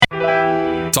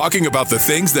talking about the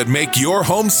things that make your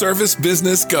home service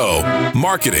business go.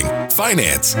 Marketing,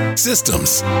 finance,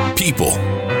 systems, people.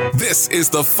 This is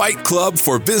the Fight Club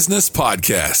for Business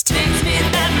podcast. Makes me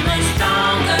that much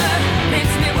stronger,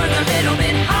 makes me work a little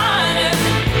bit harder,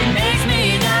 it makes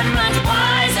me that much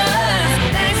wiser.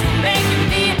 Thanks for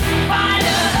making me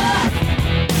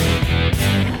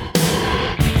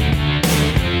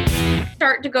fighter.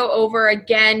 Start to go over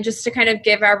again, just to kind of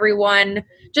give everyone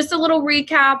just a little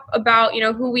recap about,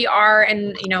 who we are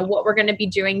and, what we're going to be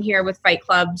doing here with Fight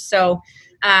Club. So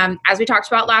as we talked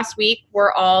about last week,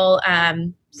 we're all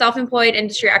self-employed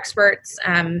industry experts,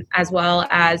 as well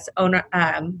as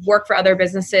work for other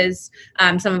businesses.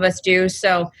 Some of us do.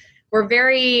 So we're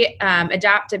very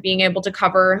adept at being able to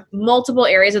cover multiple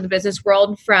areas of the business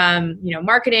world, from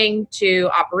marketing to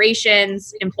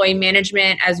operations, employee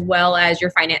management, as well as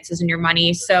your finances and your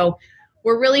money. So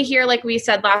we're really here, like we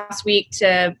said last week,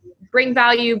 to bring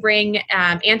value, bring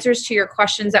answers to your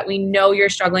questions that we know you're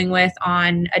struggling with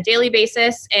on a daily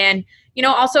basis, and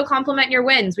also complement your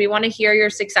wins. We want to hear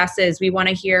your successes. We want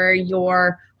to hear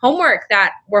your homework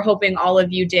that we're hoping all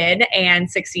of you did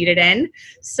and succeeded in.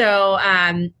 So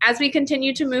as we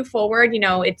continue to move forward,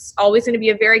 it's always going to be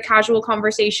a very casual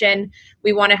conversation.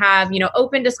 We want to have,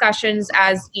 open discussions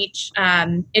as each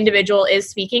individual is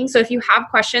speaking. So if you have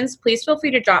questions, please feel free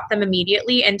to drop them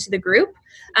immediately into the group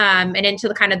and into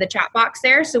the kind of the chat box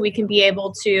there, so we can be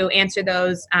able to answer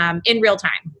those in real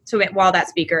time. So while that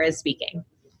speaker is speaking.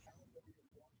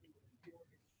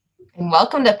 And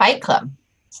welcome to Fight Club.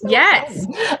 Yes.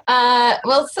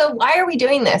 So why are we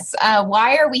doing this?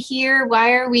 Why are we here?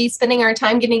 Why are we spending our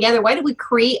time getting together? Why did we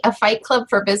create a Fight Club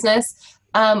for business?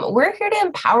 We're here to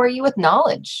empower you with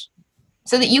knowledge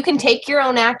so that you can take your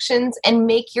own actions and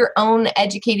make your own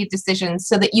educated decisions,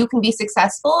 so that you can be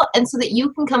successful and so that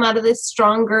you can come out of this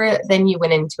stronger than you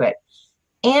went into it.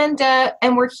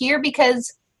 And we're here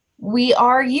because we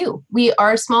are you. We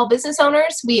are small business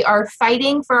owners. We are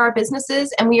fighting for our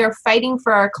businesses, and we are fighting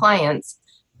for our clients.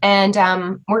 And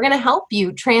we're going to help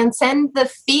you transcend the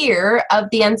fear of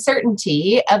the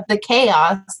uncertainty of the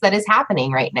chaos that is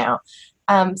happening right now.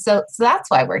 So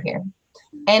that's why we're here.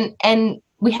 And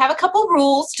we have a couple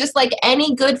rules, just like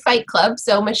any good Fight Club.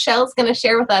 So Michelle's going to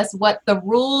share with us what the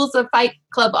rules of Fight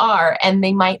Club are, and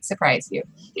they might surprise you.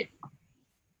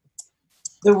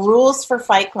 The rules for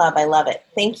Fight Club. I love it.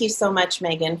 Thank you so much,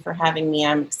 Megan, for having me.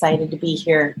 I'm excited to be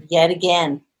here yet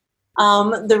again.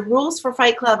 The rules for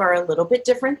Fight Club are a little bit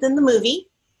different than the movie.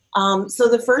 So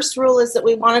the first rule is that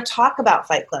we want to talk about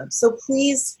Fight Club. So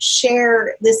please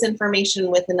share this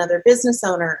information with another business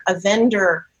owner, a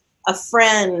vendor, a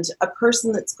friend, a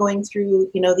person that's going through,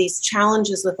 these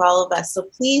challenges with all of us. So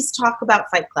please talk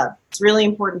about Fight Club. It's really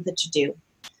important that you do.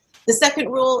 The second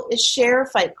rule is share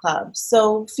Fight Club.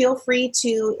 So feel free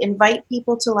to invite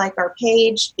people to like our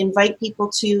page, invite people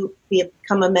to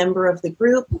become a member of the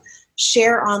group,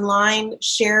 share online,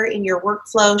 share in your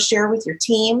workflow, share with your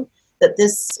team that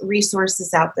this resource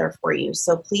is out there for you.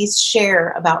 So please share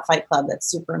about Fight Club. That's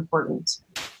super important.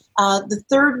 The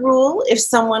third rule, if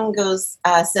someone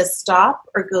says stop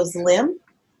or goes limp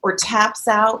or taps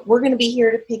out, we're going to be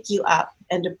here to pick you up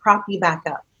and to prop you back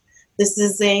up. This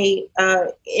is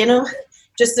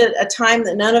just a time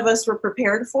that none of us were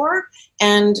prepared for.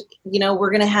 And,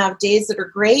 we're going to have days that are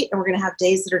great, and we're going to have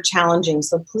days that are challenging.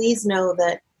 So please know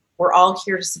that we're all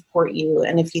here to support you.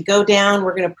 And if you go down,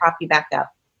 we're going to prop you back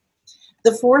up.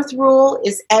 The fourth rule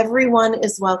is everyone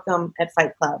is welcome at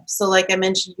Fight Club. So like I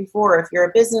mentioned before, if you're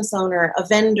a business owner, a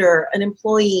vendor, an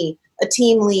employee, a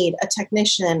team lead, a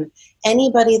technician,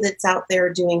 anybody that's out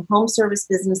there doing home service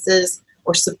businesses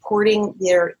or supporting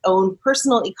their own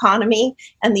personal economy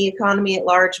and the economy at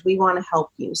large, we want to help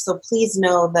you. So please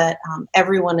know that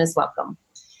everyone is welcome.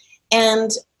 And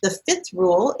the fifth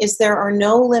rule is there are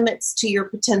no limits to your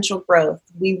potential growth.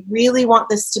 We really want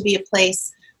this to be a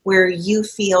place where you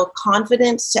feel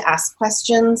confident to ask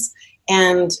questions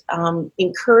and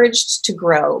encouraged to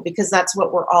grow, because that's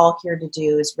what we're all here to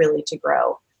do, is really to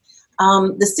grow.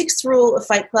 The sixth rule of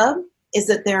Fight Club is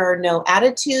that there are no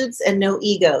attitudes and no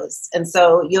egos. And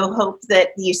so you'll hope that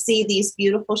you see these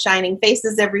beautiful shining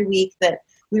faces every week, that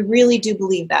we really do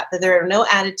believe that there are no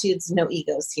attitudes, no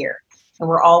egos here, and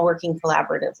we're all working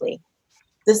collaboratively.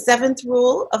 The seventh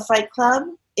rule of Fight Club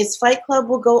is Fight Club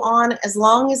will go on as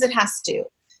long as it has to.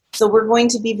 So we're going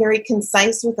to be very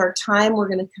concise with our time. We're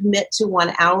going to commit to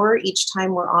 1 hour each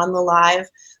time we're on the live.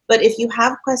 But if you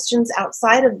have questions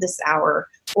outside of this hour,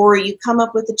 or you come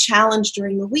up with a challenge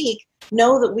during the week,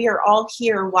 know that we are all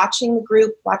here watching the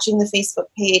group, watching the Facebook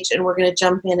page, and we're going to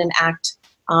jump in and act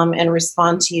and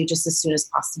respond to you just as soon as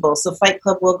possible. So Fight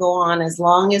Club will go on as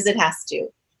long as it has to.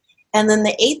 And then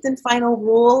the 8th and final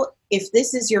rule, if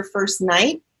this is your first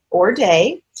night or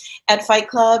day at Fight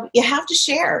Club, you have to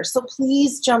share. So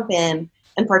please jump in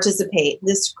and participate.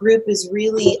 This group is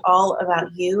really all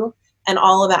about you and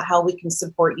all about how we can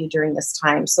support you during this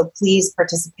time. So please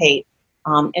participate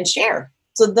and share.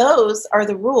 So those are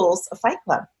the rules of Fight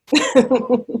Club.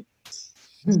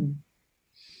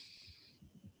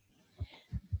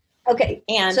 Okay.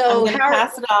 And so I'm going to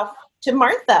pass it off to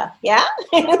Martha. Yeah?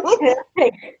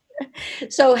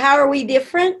 So how are we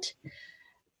different?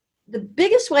 The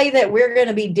biggest way that we're going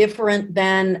to be different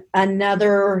than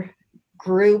another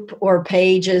group or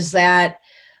page is that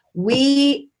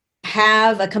we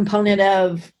have a component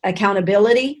of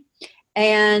accountability.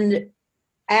 And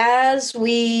as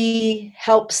we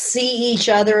help see each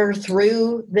other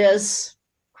through this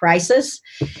crisis,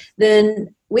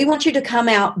 then we want you to come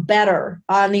out better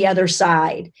on the other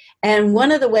side. And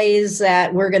one of the ways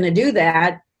that we're going to do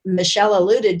that, Michelle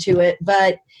alluded to it,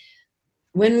 but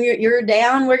when you're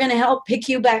down, we're going to help pick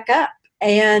you back up.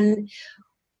 And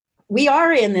we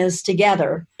are in this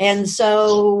together. And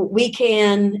so we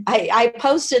can, I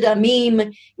posted a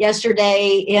meme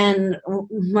yesterday in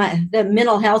the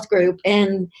mental health group,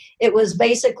 and it was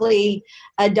basically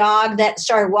a dog that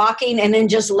started walking and then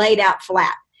just laid out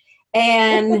flat.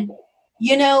 And,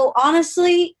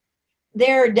 honestly,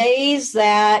 there are days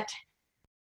that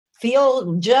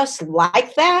feel just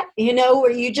like that,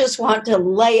 where you just want to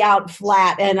lay out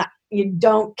flat and you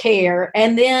don't care.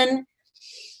 And then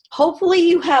hopefully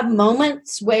you have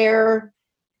moments where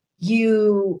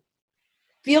you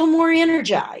feel more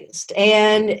energized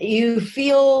and you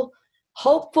feel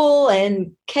hopeful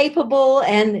and capable.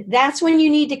 And that's when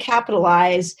you need to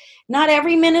capitalize. Not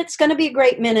every minute's going to be a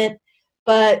great minute,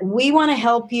 but we want to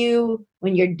help you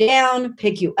when you're down,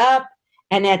 pick you up.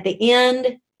 And at the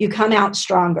end, you come out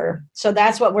stronger. So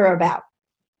that's what we're about.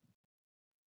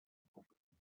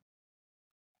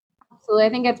 Absolutely. I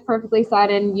think it's perfectly said.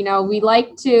 And, we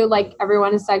like to, like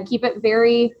everyone has said, keep it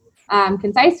very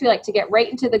concise. We like to get right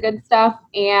into the good stuff.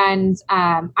 And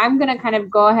I'm going to kind of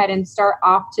go ahead and start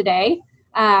off today.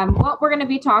 What we're going to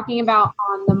be talking about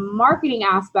on the marketing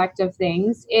aspect of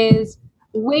things is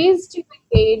ways to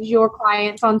engage your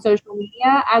clients on social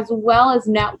media as well as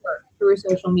network through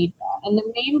social media. And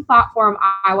the main platform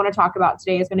I want to talk about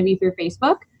today is going to be through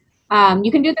Facebook.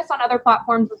 You can do this on other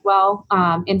platforms as well,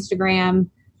 Instagram,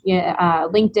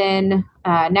 LinkedIn,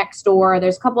 Nextdoor.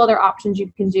 There's a couple other options you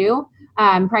can do.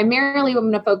 Primarily,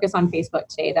 I'm going to focus on Facebook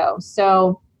today, though.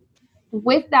 So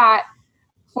with that,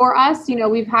 for us,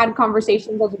 we've had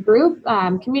conversations as a group.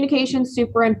 Communication is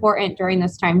super important during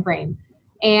this time frame.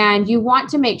 And you want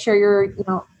to make sure you're,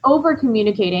 over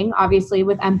communicating, obviously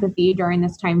with empathy during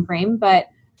this time frame, but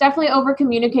definitely over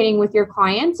communicating with your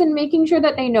clients and making sure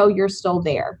that they know you're still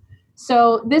there.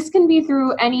 So this can be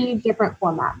through any different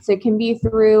formats. It can be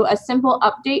through a simple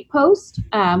update post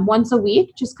once a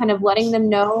week, just kind of letting them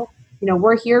know,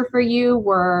 we're here for you.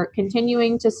 We're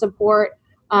continuing to support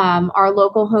our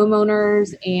local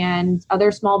homeowners and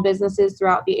other small businesses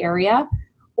throughout the area.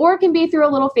 Or it can be through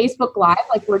a little Facebook Live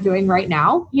like we're doing right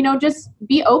now. Just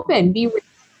be open, be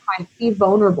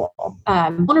vulnerable.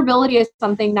 Vulnerability is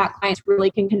something that clients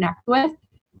really can connect with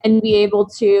and be able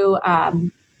to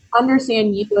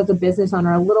understand you as a business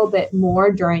owner a little bit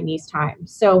more during these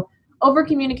times. So over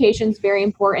communication is very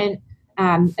important.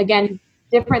 Again,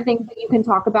 different things that you can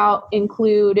talk about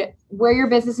include where your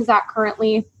business is at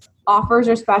currently, offers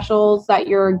or specials that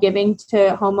you're giving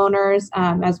to homeowners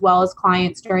as well as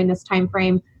clients during this time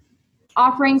frame,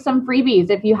 offering some freebies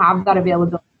if you have that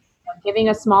availability, giving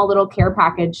a small little care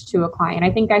package to a client.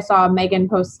 I think I saw Megan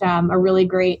post a really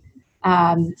great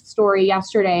story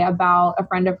yesterday about a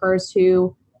friend of hers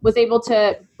who was able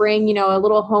to bring, a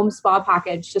little home spa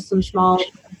package to some small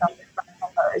friends of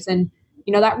hers. And,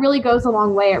 that really goes a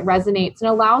long way. It resonates and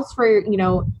allows for,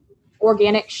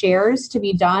 organic shares to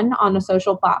be done on a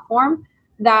social platform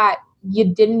that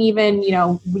you didn't even,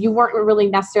 you weren't really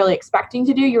necessarily expecting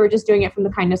to do. You were just doing it from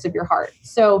the kindness of your heart.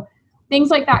 So things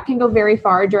like that can go very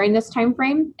far during this time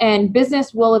frame, and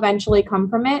business will eventually come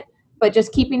from it. But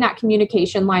just keeping that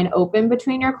communication line open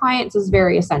between your clients is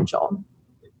very essential.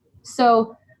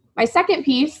 So my second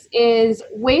piece is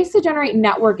ways to generate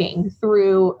networking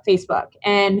through Facebook.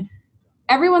 And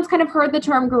everyone's kind of heard the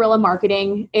term guerrilla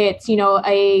marketing. It's,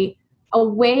 a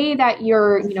way that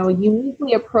you're,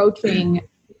 uniquely approaching.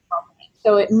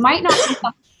 So it might not be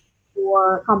something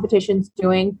your competition's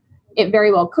doing. It very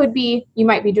well could be. You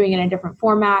might be doing it in a different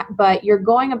format, but you're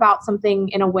going about something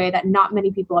in a way that not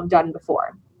many people have done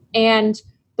before. And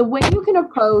the way you can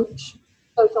approach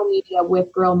social media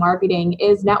with guerrilla marketing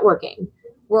is networking.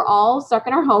 We're all stuck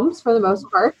in our homes for the most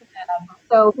part, and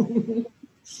So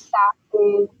that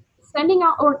is sending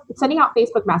out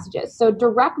Facebook messages. So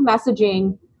direct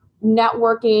messaging,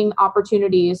 networking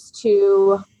opportunities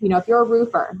to, if you're a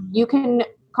roofer, you can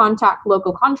contact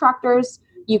local contractors,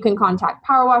 you can contact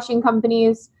power washing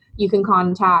companies, you can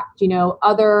contact,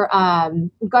 other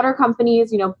gutter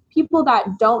companies, people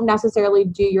that don't necessarily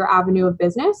do your avenue of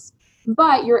business,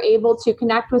 but you're able to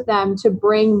connect with them to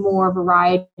bring more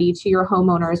variety to your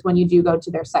homeowners when you do go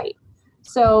to their site.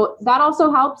 So that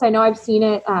also helps. I know I've seen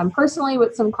it personally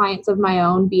with some clients of my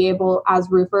own, be able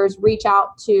as roofers reach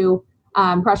out to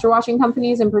pressure washing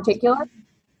companies in particular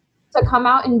to come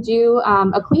out and do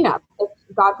a cleanup. If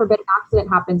God forbid an accident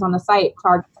happens on the site,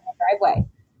 targets on the driveway,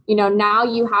 now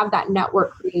you have that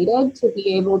network created to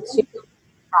be able to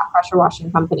that pressure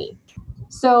washing company.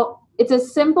 So it's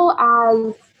as simple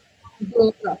as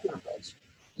doing a direct message.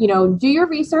 Do your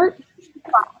research.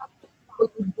 Who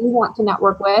you do want to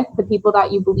network with, the people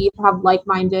that you believe have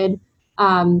like-minded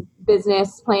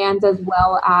business plans as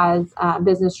well as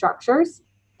business structures.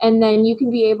 And then you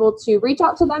can be able to reach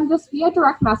out to them just via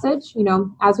direct message.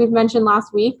 As we've mentioned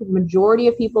last week, the majority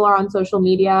of people are on social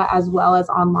media as well as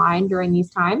online during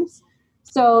these times.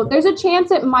 So there's a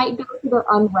chance it might go to their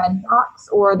unread box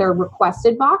or their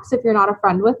requested box if you're not a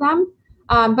friend with them.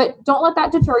 But don't let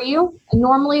that deter you.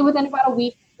 Normally within about a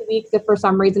week, 2 weeks, if for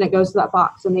some reason it goes to that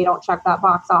box and they don't check that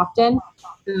box often,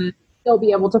 they'll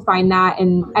be able to find that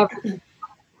in every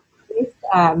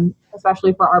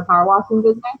especially for our power washing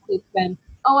business. It's been,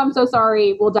 oh, I'm so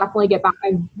sorry. We'll definitely get back.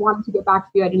 I wanted to get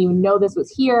back to you. I didn't even know this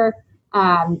was here.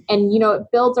 And,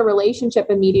 it builds a relationship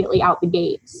immediately out the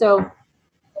gate. So a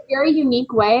very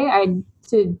unique way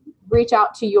to reach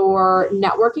out to your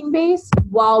networking base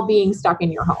while being stuck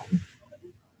in your home.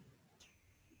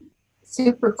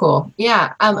 Super cool.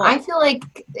 Yeah. I feel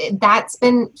like that's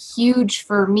been huge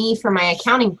for me for my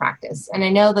accounting practice. And I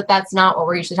know that that's not what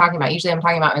we're usually talking about. Usually I'm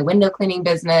talking about my window cleaning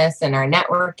business and our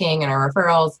networking and our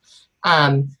referrals.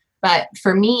 But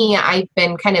for me, I've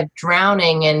been kind of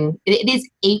drowning and it is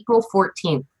April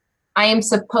 14th. I am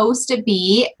supposed to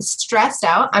be stressed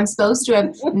out. I'm supposed to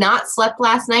have not slept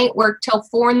last night, worked till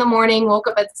 4 a.m, woke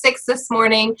up at 6 this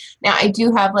morning. Now I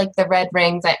do have like the red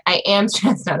rings. I am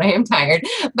stressed out. I am tired,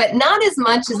 but not as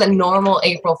much as a normal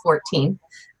April 14th.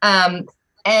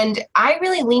 And I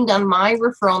really leaned on my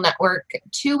referral network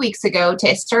 2 weeks ago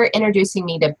to start introducing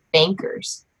me to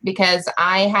bankers because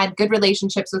I had good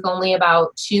relationships with only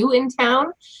about 2 in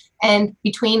town. And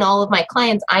between all of my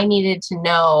clients, I needed to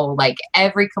know like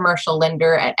every commercial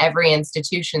lender at every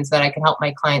institution so that I could help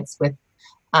my clients with,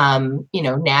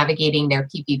 navigating their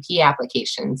PPP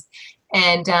applications.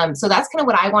 And so that's kind of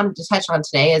what I wanted to touch on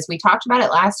today as we talked about it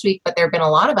last week, but there have been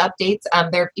a lot of updates.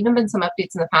 There have even been some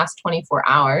updates in the past 24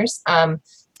 hours.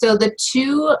 So the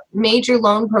 2 major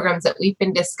loan programs that we've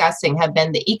been discussing have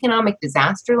been the Economic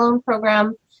Disaster Loan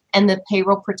Program and the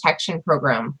Payroll Protection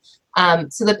Program.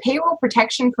 So the Payroll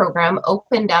Protection Program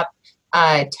opened up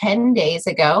 10 days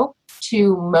ago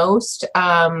to most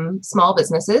small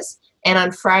businesses, and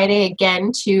on Friday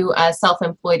again to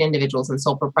self-employed individuals and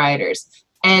sole proprietors.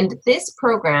 And this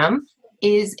program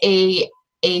is a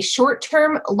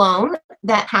short-term loan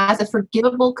that has a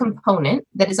forgivable component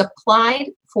that is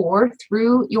applied for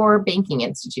through your banking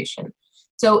institution.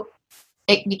 So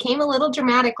it became a little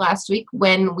dramatic last week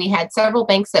when we had several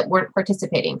banks that weren't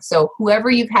participating. So whoever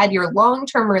you've had your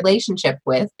long-term relationship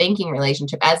with, banking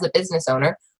relationship as a business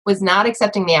owner, was not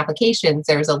accepting the applications.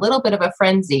 There's a little bit of a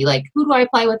frenzy, like who do I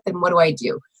apply with and what do I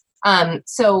do?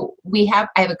 So I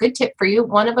have a good tip for you.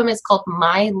 One of them is called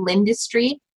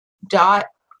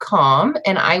mylendistry.com,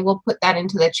 and I will put that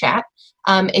into the chat.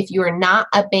 If you are not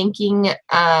a banking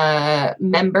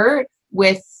member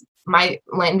with My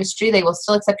Lendistry, they will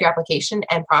still accept your application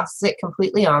and process it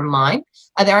completely online.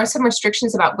 There are some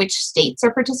restrictions about which states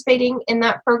are participating in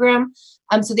that program.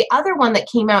 So the other one that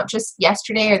came out just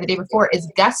yesterday or the day before is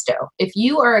Gusto. If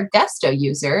you are a Gusto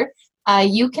user,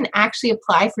 you can actually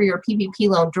apply for your PPP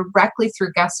loan directly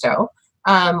through Gusto,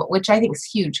 which I think is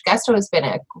huge. Gusto has been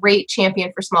a great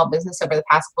champion for small business over the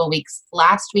past couple of weeks.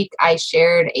 Last week, I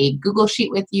shared a Google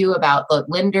Sheet with you about the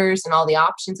lenders and all the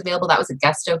options available. That was a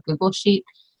Gusto Google Sheet.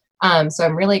 So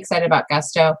I'm really excited about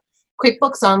Gusto.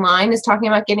 QuickBooks Online is talking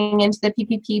about getting into the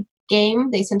PPP game.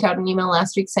 They sent out an email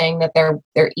last week saying that they're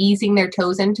easing their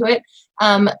toes into it.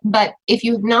 But if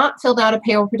you've not filled out a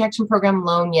payroll protection program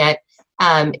loan yet,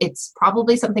 it's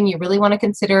probably something you really want to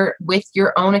consider with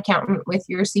your own accountant, with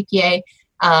your CPA.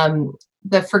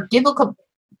 The forgivable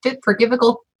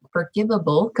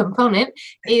component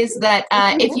is that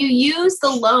if you use the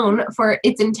loan for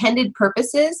its intended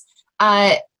purposes,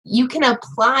 you can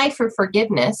apply for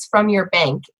forgiveness from your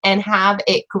bank and have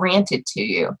it granted to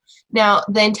you. Now,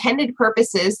 the intended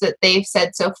purposes that they've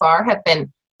said so far have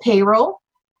been payroll,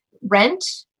 rent,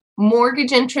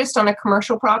 mortgage interest on a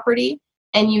commercial property,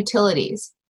 and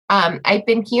utilities. I've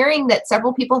been hearing that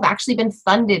several people have actually been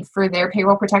funded for their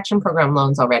payroll protection program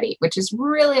loans already, which is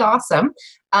really awesome.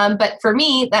 But for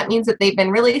me, that means that they've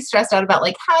been really stressed out about,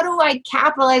 like, how do I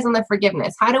capitalize on the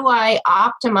forgiveness? How do I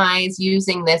optimize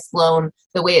using this loan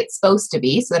the way it's supposed to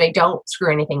be so that I don't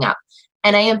screw anything up?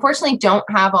 And I unfortunately don't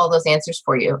have all those answers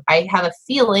for you. I have a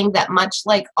feeling that much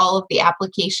like all of the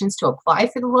applications to apply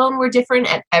for the loan were different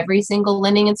at every single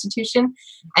lending institution,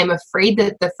 I'm afraid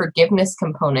that the forgiveness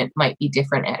component might be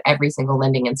different at every single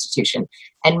lending institution.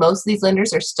 And most of these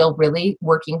lenders are still really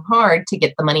working hard to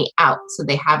get the money out. So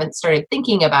they haven't started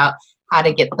thinking about how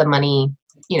to get the money,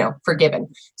 forgiven.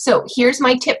 So here's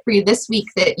my tip for you this week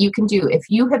that you can do. If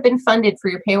you have been funded for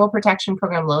your payroll protection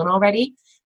program loan already,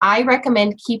 I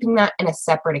recommend keeping that in a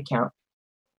separate account.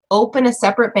 Open a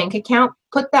separate bank account,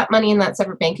 put that money in that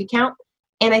separate bank account.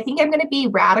 And I think I'm going to be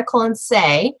radical and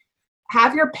say,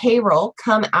 have your payroll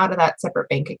come out of that separate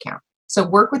bank account. So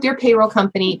work with your payroll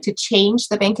company to change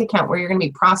the bank account where you're going to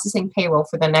be processing payroll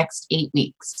for the next 8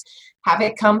 weeks. Have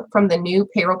it come from the new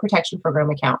payroll protection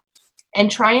program account, and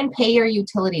try and pay your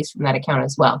utilities from that account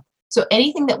as well. So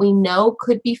anything that we know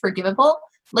could be forgivable,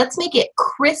 let's make it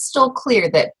crystal clear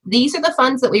that these are the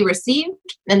funds that we received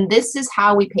and this is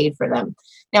how we paid for them.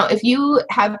 Now, if you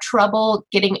have trouble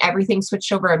getting everything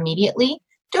switched over immediately,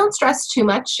 don't stress too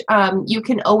much. You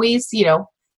can always,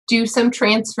 do some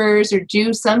transfers or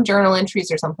do some journal entries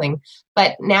or something.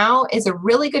 But now is a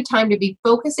really good time to be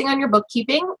focusing on your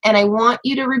bookkeeping. And I want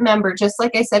you to remember, just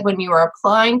like I said, when you are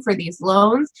applying for these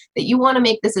loans, that you want to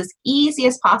make this as easy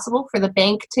as possible for the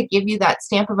bank to give you that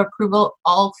stamp of approval,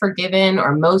 all forgiven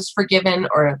or most forgiven,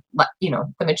 or,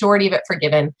 the majority of it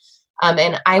forgiven.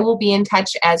 And I will be in touch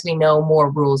as we know more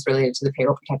rules related to the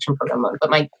payroll protection program loan.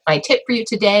 But my tip for you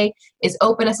today is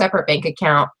open a separate bank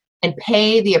account and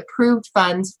pay the approved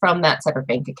funds from that separate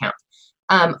bank account.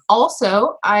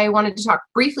 Also, I wanted to talk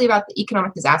briefly about the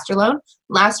economic disaster loan.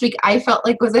 Last week, I felt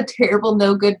like was a terrible,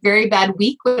 no good, very bad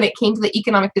week when it came to the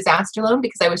economic disaster loan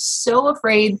because I was so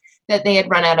afraid that they had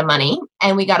run out of money.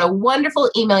 And we got a wonderful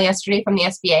email yesterday from the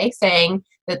SBA saying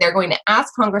that they're going to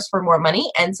ask Congress for more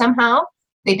money, and somehow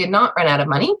they did not run out of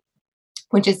money,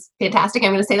 which is fantastic.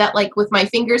 I'm going to say that like with my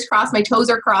fingers crossed, my toes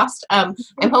are crossed. I'm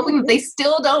hoping that they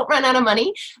still don't run out of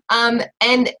money.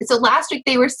 And so last week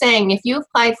they were saying, if you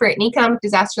applied for an economic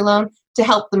disaster loan to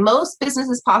help the most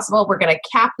businesses possible, we're going to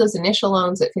cap those initial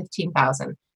loans at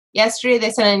 $15,000. Yesterday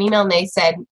they sent an email and they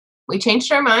said, we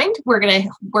changed our mind. We're going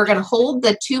to hold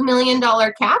the $2 million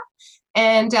cap.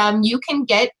 And you can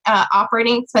get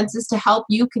operating expenses to help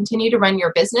you continue to run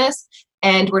your business.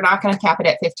 And we're not going to cap it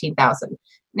at $15,000.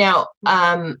 Now,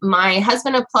 my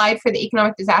husband applied for the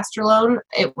economic disaster loan.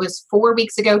 It was 4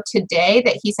 weeks ago today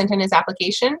that he sent in his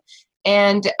application,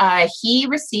 and he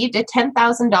received a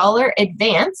 $10,000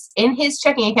 advance in his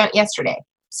checking account yesterday.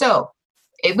 So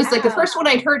it was like the first one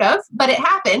I'd heard of, but it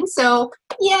happened. So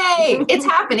yay, it's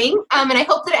happening. And I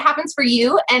hope that it happens for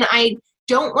you. And I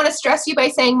don't want to stress you by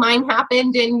saying mine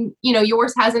happened and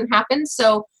yours hasn't happened.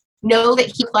 So know that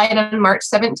he applied on March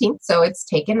 17th, so it's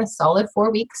taken a solid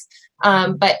 4 weeks.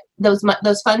 But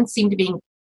those funds seem to be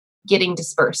getting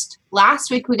dispersed.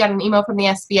 Last week, we got an email from the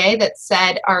SBA that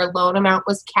said our loan amount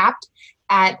was capped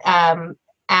at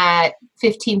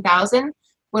 $15,000.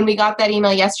 When we got that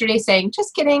email yesterday saying,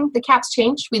 just kidding, the cap's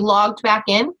changed, we logged back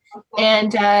in,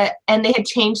 and they had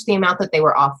changed the amount that they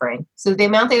were offering. So the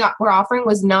amount they were offering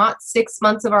was not 6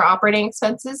 months of our operating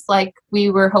expenses like we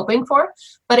were hoping for,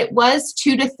 but it was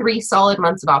 2 to 3 solid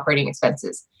months of operating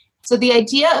expenses. So the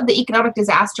idea of the economic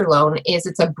disaster loan is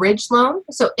it's a bridge loan.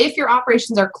 So if your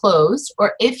operations are closed,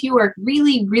 or if you are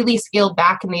really, really scaled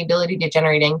back in the ability to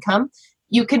generate income,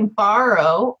 you can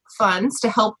borrow funds to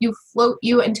help you float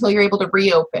you until you're able to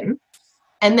reopen.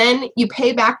 And then you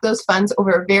pay back those funds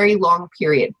over a very long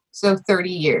period, so 30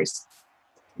 years.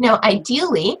 Now,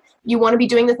 ideally, you want to be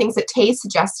doing the things that Tay is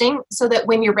suggesting so that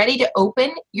when you're ready to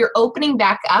open, you're opening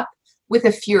back up with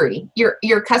a fury.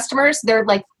 Your customers, they're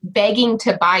like begging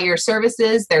to buy your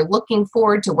services. They're looking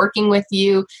forward to working with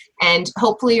you. And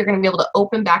hopefully you're going to be able to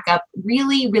open back up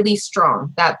really, really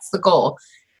strong. That's the goal.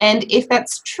 And if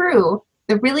that's true,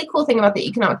 the really cool thing about the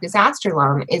economic disaster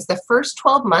loan is the first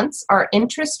 12 months are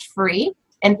interest-free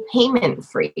and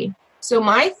payment-free. So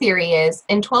my theory is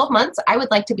in 12 months, I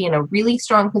would like to be in a really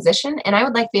strong position and I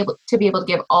would like to be able to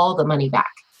give all the money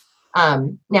back.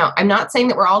 Now, I'm not saying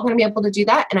that we're all going to be able to do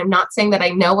that, and I'm not saying that I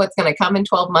know what's going to come in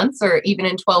 12 months or even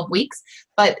in 12 weeks,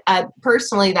 but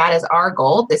personally, that is our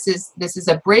goal. This is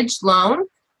a bridge loan,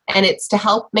 and it's to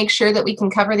help make sure that we can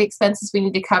cover the expenses we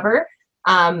need to cover.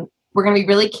 We're going to be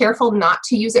really careful not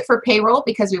to use it for payroll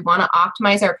because we want to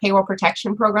optimize our payroll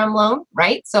protection program loan,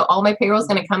 right? So all my payroll is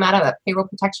going to come out of a payroll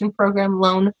protection program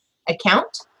loan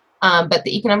account. But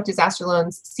the economic disaster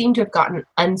loans seem to have gotten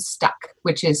unstuck,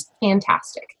 which is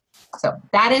fantastic. So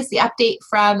that is the update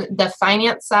from the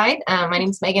finance side. My name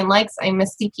is Megan Likes. I'm a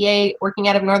CPA working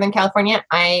out of Northern California.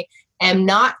 I am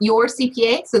not your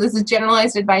CPA, so this is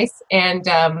generalized advice. And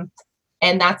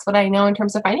that's what I know in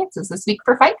terms of finances this week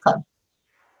for Fight Club.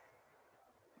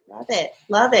 Love it.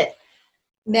 Love it.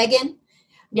 Megan,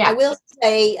 Yeah. I will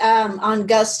say on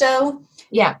Gusto,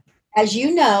 Yeah. as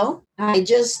you know, I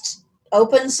just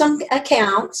opened some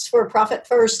accounts for Profit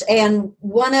First, and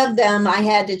one of them I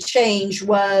had to change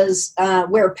was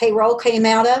where payroll came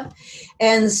out of.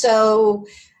 And so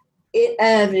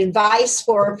advice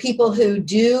for people who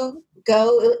do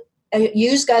go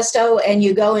use Gusto and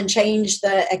you go and change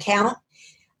the account,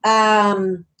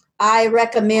 I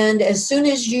recommend as soon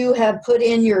as you have put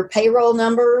in your payroll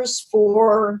numbers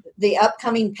for the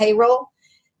upcoming payroll,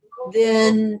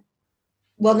 then,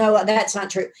 well, no, that's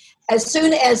not true. As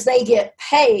soon as they get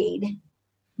paid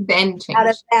Then change. out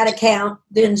of that account,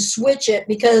 then switch it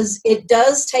because it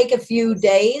does take a few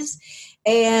days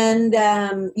and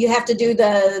you have to do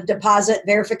the deposit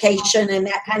verification and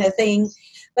that kind of thing.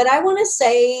 But I want to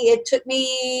say it took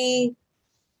me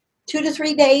 2 to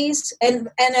 3 days, and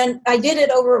then I did it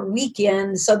over a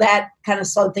weekend, so that kind of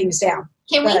slowed things down.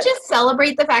 Can we But- just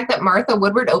celebrate the fact that Martha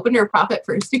Woodward opened her Profit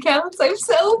First accounts? I'm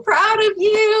so proud of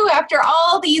you after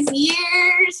all these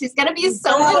years. She's going to be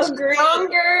so much great.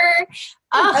 stronger.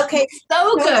 Oh, Okay,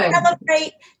 so good.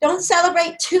 Don't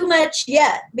celebrate too much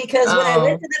yet, because when I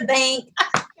went to the bank,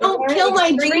 Don't kill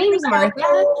my dreams,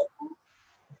 Martha.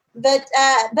 But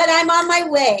I'm on my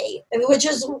way, which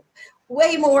is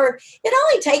way more. It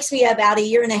only takes me about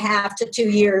 1.5 to 2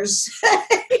 years.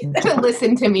 To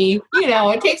listen to me. You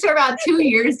know, it takes her about 2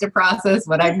 years to process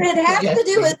what I'm If it has to do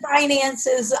suggesting. with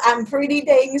finances, I'm pretty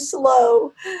dang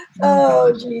slow.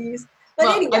 Oh, geez. But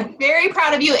Well, anyway, I'm very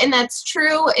proud of you, and that's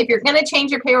true. If you're going to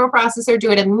change your payroll processor,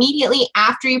 do it immediately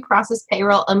after you process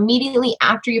payroll, immediately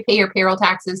after you pay your payroll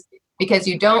taxes, because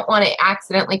you don't want to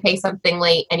accidentally pay something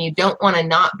late, and you don't want to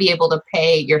not be able to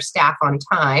pay your staff on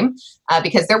time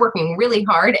because they're working really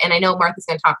hard. And I know Martha's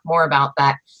going to talk more about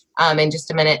that in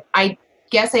just a minute. I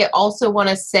guess I also want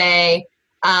to say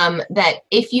that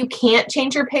if you can't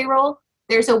change your payroll,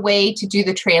 there's a way to do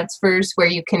the transfers where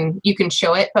you can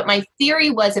show it. But my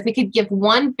theory was if we could give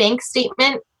one bank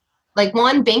statement, like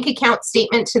one bank account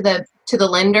statement to the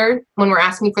lender when we're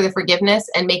asking for the forgiveness,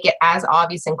 and make it as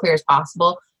obvious and clear as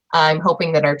possible, I'm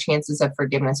hoping that our chances of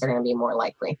forgiveness are going to be more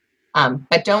likely.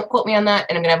 But don't quote me on that,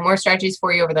 and I'm going to have more strategies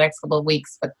for you over the next couple of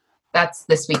weeks. But that's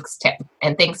this week's tip.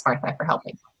 And thanks, Martha, for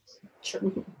helping.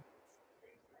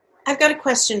 I've got a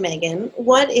question, Megan.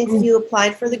 What if you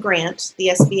applied for the grant, the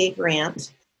SBA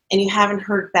grant, and you haven't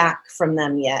heard back from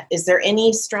them yet? Is there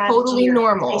any strategy Totally or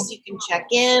normal. place you can check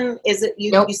in? Is it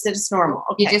you? Nope. You said it's normal.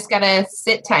 Okay. You just got to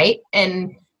sit tight.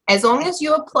 And as long as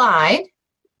you applied,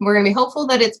 we're going to be hopeful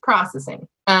that it's processing.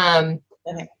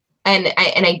 Okay. And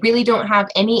I really don't have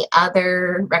any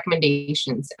other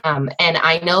recommendations. And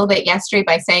I know that yesterday,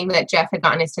 by saying that Jeff had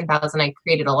gotten his 10,000, I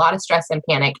created a lot of stress and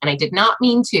panic, and I did not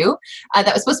mean to.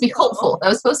 That was supposed to be hopeful. That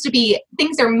was supposed to be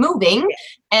things are moving,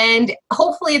 and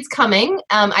hopefully it's coming.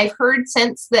 I've heard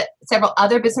since that several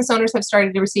other business owners have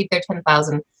started to receive their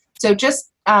 10,000. So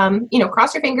just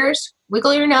cross your fingers,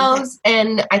 wiggle your nose,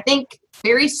 and I think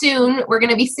very soon we're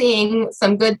going to be seeing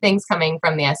some good things coming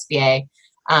from the SBA.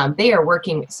 They are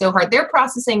working so hard. They're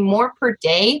processing more per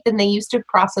day than they used to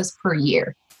process per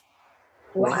year.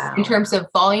 wow. In terms of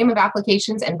volume of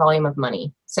applications and volume of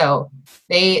money. So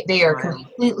they are Wow.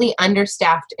 completely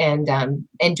understaffed and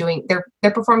doing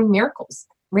they're performing miracles,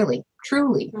 really,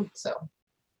 truly. So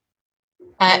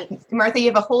Martha, you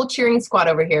have a whole cheering squad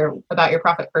over here about your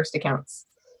Profit First accounts.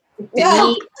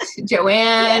 Well, Denise,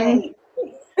 Joanne,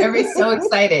 everybody's so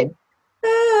excited.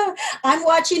 I'm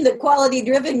watching the Quality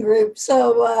Driven group,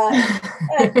 so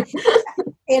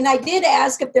and I did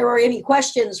ask if there were any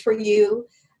questions for you,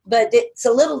 but it's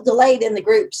a little delayed in the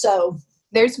group, so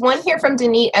There's one here from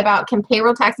Denise about can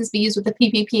payroll taxes be used with the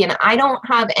PPP, and I don't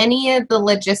have any of the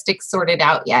logistics sorted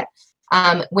out yet.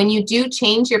 When you do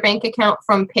change your bank account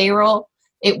from payroll,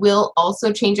 it will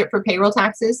also change it for payroll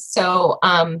taxes. So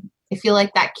I feel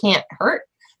like that can't hurt.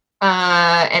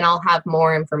 and I'll have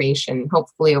more information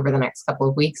hopefully over the next couple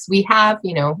of weeks. We have,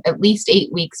 at least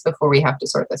 8 weeks before we have to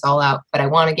sort this all out, but I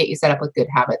want to get you set up with good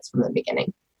habits from the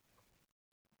beginning.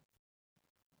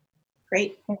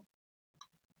 Great.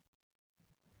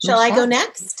 Shall I go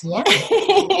next? Yeah.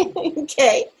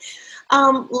 Okay.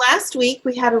 Last week,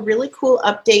 we had a really cool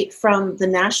update from the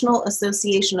National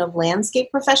Association of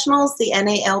Landscape Professionals, the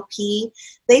NALP.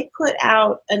 They put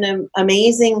out an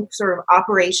amazing sort of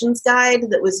operations guide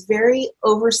that was very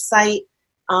oversight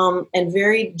and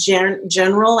very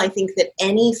general. I think that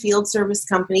any field service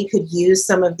company could use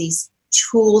some of these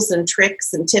tools and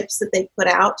tricks and tips that they put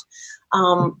out.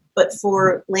 But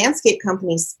for landscape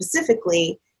companies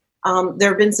specifically, there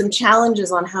have been some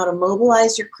challenges on how to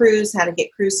mobilize your crews, how to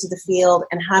get crews to the field,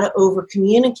 and how to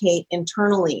over-communicate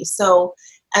internally. So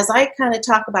as I kind of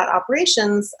talk about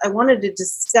operations, I wanted to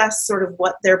discuss sort of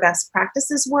what their best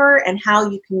practices were and how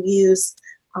you can use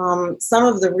some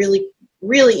of the really,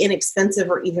 really inexpensive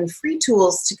or even free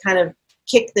tools to kind of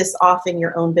kick this off in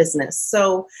your own business.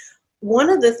 So one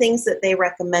of the things that they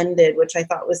recommended, which I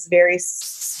thought was very,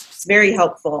 very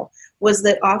helpful, was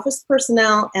that office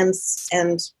personnel and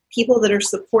people that are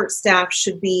support staff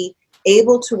should be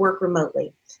able to work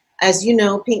remotely. As you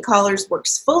know, Pink Collars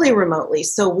works fully remotely,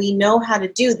 so we know how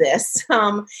to do this.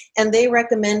 And they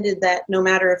recommended that no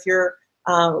matter if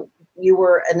you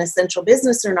were an essential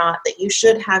business or not, that you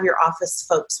should have your office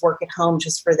folks work at home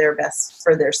just for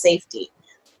their safety.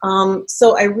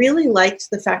 So I really liked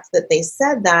the fact that they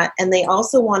said that, and they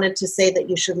also wanted to say that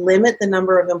you should limit the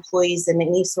number of employees in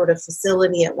any sort of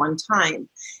facility at one time.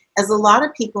 As a lot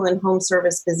of people in home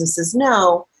service businesses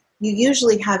know, you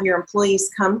usually have your employees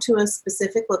come to a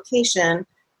specific location,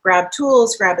 grab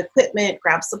tools, grab equipment,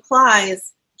 grab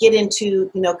supplies, get into,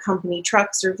 company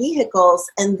trucks or vehicles,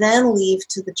 and then leave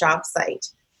to the job site.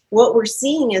 What we're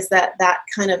seeing is that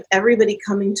kind of everybody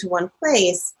coming to one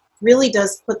place really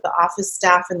does put the office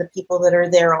staff and the people that are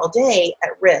there all day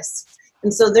at risk.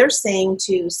 And so they're saying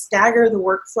to stagger the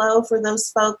workflow for those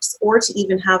folks or to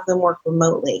even have them work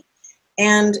remotely.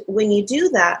 And when you do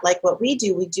that, like what we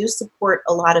do support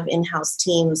a lot of in-house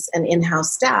teams and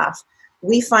in-house staff.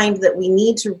 We find that we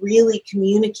need to really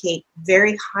communicate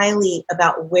very highly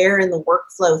about where in the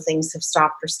workflow things have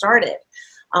stopped or started.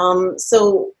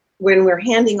 So when we're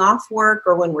handing off work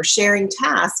or when we're sharing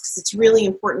tasks, it's really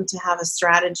important to have a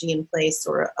strategy in place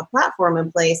or a platform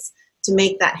in place to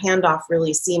make that handoff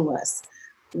really seamless.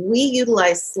 We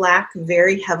utilize Slack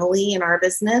very heavily in our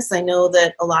business. I know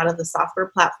that a lot of the software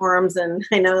platforms, and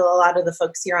I know a lot of the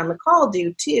folks here on the call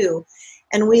do too.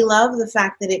 And we love the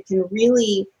fact that it can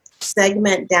really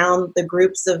segment down the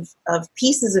groups of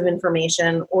pieces of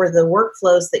information or the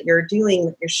workflows that you're doing,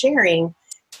 that you're sharing,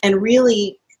 and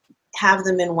really have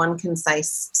them in one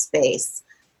concise space.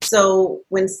 So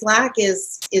when Slack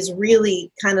is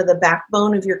really kind of the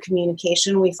backbone of your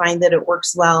communication, we find that it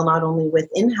works well not only with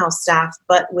in-house staff,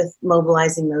 but with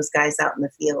mobilizing those guys out in the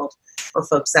field or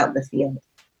folks out in the field.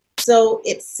 So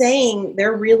it's saying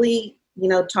they're really,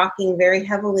 talking very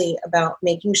heavily about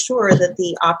making sure that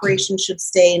the operation should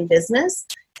stay in business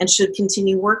and should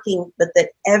continue working, but that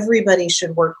everybody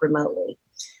should work remotely.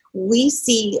 We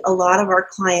see a lot of our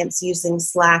clients using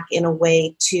Slack in a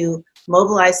way to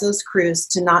mobilize those crews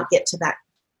to not get to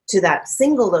that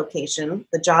single location,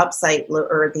 the job site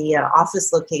or the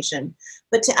office location,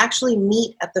 but to actually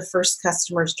meet at the first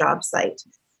customer's job site.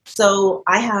 So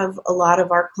I have a lot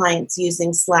of our clients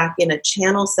using Slack in a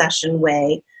channel session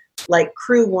way, like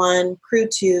crew 1, crew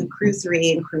 2, crew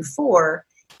 3, and crew 4,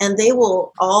 and they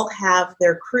will all have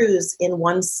their crews in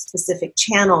one specific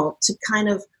channel to kind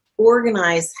of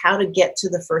organize how to get to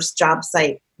the first job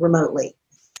site remotely.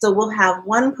 So we'll have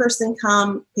one person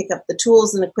come, pick up the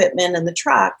tools and equipment and the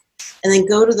truck, and then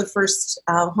go to the first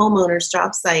homeowner's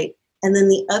job site, and then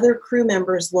the other crew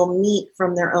members will meet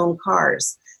from their own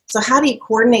cars. So how do you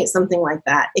coordinate something like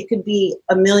that? It could be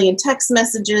a million text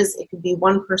messages. It could be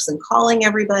one person calling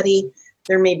everybody.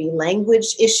 There may be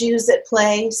language issues at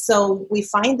play. So we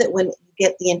find that when you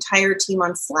get the entire team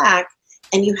on Slack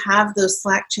and you have those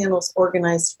Slack channels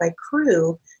organized by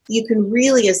crew, you can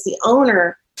really, as the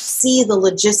owner, see the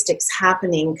logistics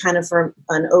happening kind of from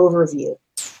an overview.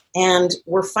 And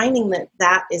we're finding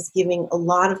that is giving a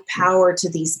lot of power to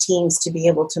these teams to be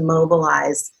able to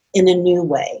mobilize in a new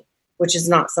way, which is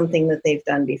not something that they've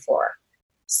done before.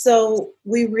 So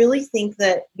we really think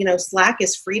that, Slack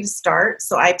is free to start.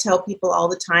 So I tell people all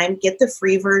the time, get the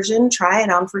free version, try it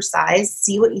on for size,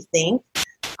 see what you think.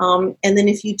 And then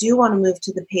if you do want to move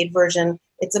to the paid version,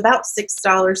 it's about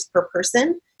 $6 per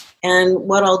person. And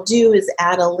what I'll do is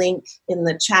add a link in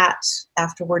the chat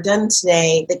after we're done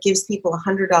today that gives people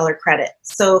 $100 credit.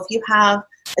 So if you have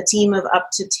a team of up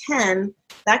to 10,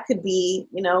 that could be,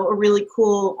 a really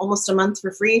cool, almost a month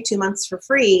for free, 2 months for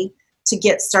free to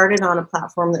get started on a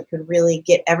platform that could really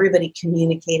get everybody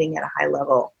communicating at a high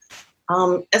level.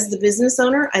 As the business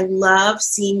owner, I love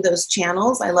seeing those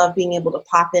channels. I love being able to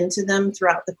pop into them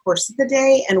throughout the course of the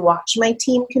day and watch my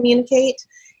team communicate.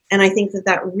 And I think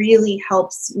that really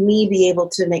helps me be able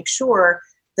to make sure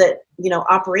that,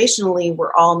 operationally,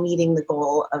 we're all meeting the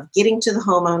goal of getting to the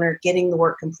homeowner, getting the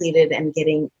work completed, and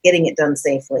getting it done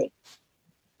safely.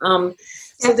 So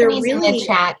they're Stephanie's really in the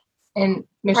chat, and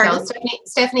Michelle, Pardon?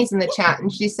 Stephanie's in the chat,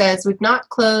 and she says, we've not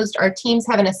closed. Our teams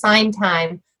have an assigned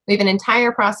time. We have an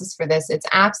entire process for this. It's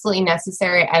absolutely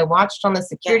necessary. I watched on the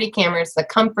security cameras. The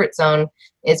comfort zone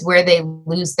is where they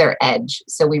lose their edge.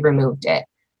 So we removed it.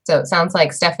 So it sounds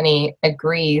like Stephanie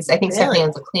agrees. I think Really? Stephanie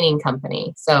owns a cleaning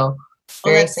company. So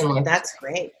very similar. That's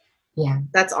great. Yeah.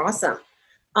 That's awesome.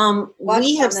 Watch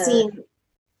We have on the- seen,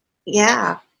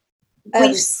 yeah.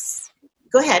 Um,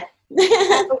 Go ahead.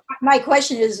 My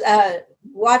question is,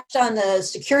 watched on the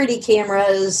security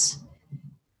cameras,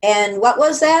 and what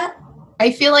was that?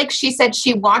 I feel like she said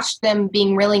she watched them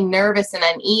being really nervous and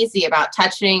uneasy about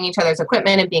touching each other's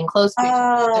equipment and being close to each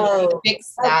other. So Oh, she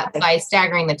fixed that okay. by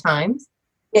staggering the times.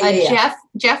 Yeah.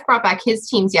 Jeff brought back his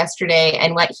teams yesterday,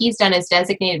 and what he's done is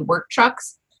designated work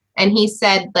trucks. And he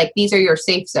said, like, these are your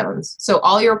safe zones. So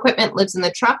all your equipment lives in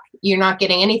the truck. You're not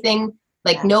getting anything.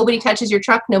 Like, nobody touches your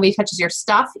truck. Nobody touches your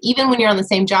stuff. Even when you're on the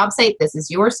same job site, this is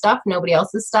your stuff, nobody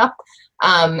else's stuff.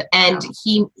 And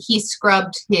he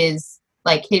scrubbed his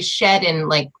shed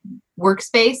and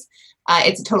workspace.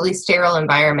 It's a totally sterile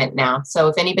environment now. So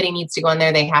if anybody needs to go in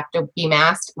there, they have to be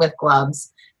masked with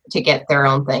gloves to get their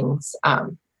own things.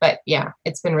 But yeah,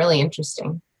 it's been really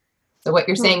interesting. So what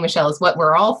you're saying, Michelle, is what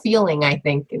we're all feeling, I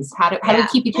think, is how do we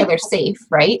keep each other safe,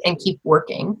 right? And keep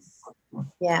working.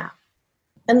 Yeah.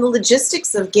 And the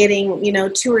logistics of getting,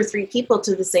 2 or 3 people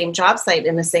to the same job site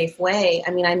in a safe way.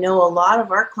 I mean, I know a lot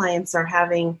of our clients are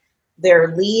having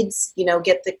their leads,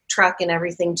 get the truck and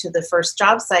everything to the first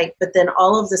job site, but then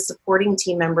all of the supporting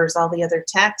team members, all the other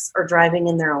techs are driving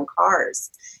in their own cars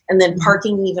and then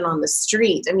parking even on the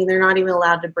street. I mean, they're not even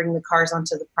allowed to bring the cars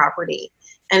onto the property.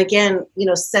 And again,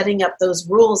 setting up those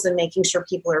rules and making sure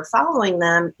people are following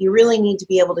them, you really need to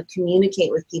be able to communicate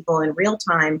with people in real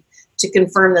time to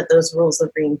confirm that those rules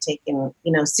are being taken,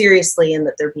 seriously and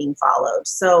that they're being followed.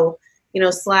 So,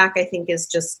 Slack, I think, is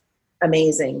just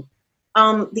amazing.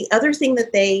 The other thing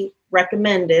that they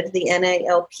recommended, the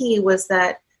NALP, was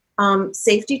that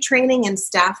safety training and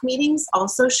staff meetings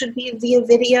also should be via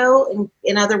video.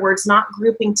 In other words, not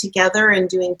grouping together and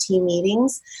doing team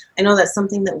meetings. I know that's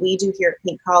something that we do here at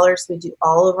Pink Collars. We do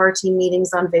all of our team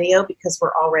meetings on video because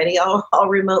we're already all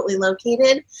remotely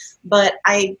located. But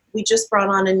we just brought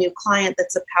on a new client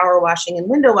that's a power washing and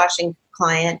window washing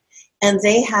client, and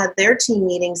they had their team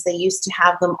meetings. They used to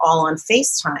have them all on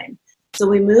FaceTime. So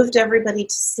we moved everybody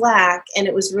to Slack, and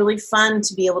it was really fun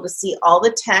to be able to see all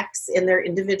the techs in their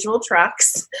individual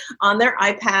trucks on their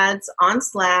iPads on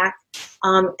Slack.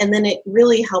 And then it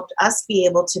really helped us be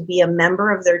able to be a member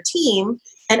of their team,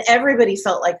 and everybody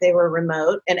felt like they were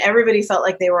remote, and everybody felt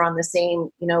like they were on the same,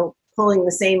 pulling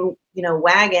the same,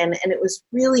 wagon. And it was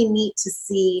really neat to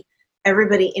see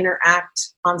everybody interact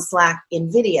on Slack in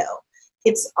video.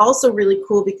 It's also really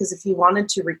cool because if you wanted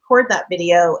to record that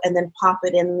video and then pop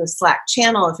it in the Slack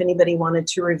channel, if anybody wanted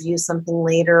to review something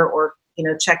later or,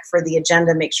 check for the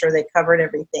agenda, make sure they covered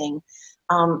everything,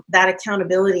 that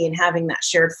accountability and having that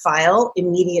shared file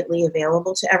immediately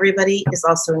available to everybody is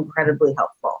also incredibly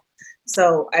helpful.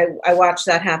 So I watched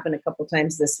that happen a couple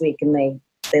times this week, and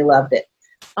they loved it.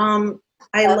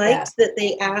 I liked that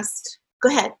they asked, go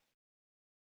ahead.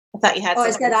 I thought you had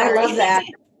I something. said, I love that.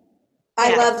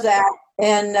 I Yeah. love that.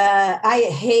 And I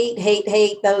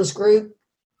hate those group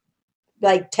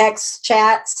text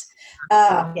chats.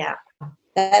 Yeah.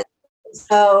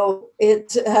 So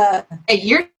it's Hey,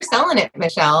 you're selling it,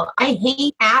 Michelle. I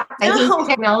hate apps. I hate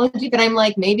technology, but I'm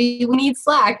like, maybe we need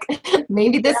Slack.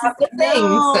 Maybe this is the thing.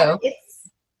 No, So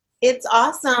it's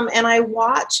awesome. And I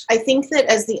think that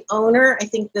as the owner, I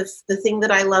think the thing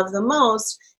that I love the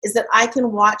most is that I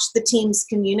can watch the teams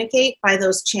communicate by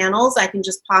those channels. I can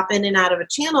just pop in and out of a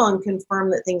channel and confirm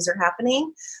that things are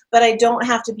happening, but I don't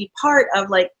have to be part of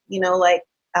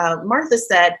Martha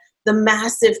said, the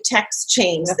massive text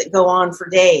chains that go on for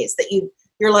days that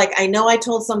you're like, I know I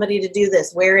told somebody to do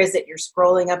this. Where is it? You're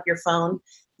scrolling up your phone.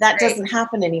 That doesn't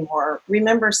happen anymore.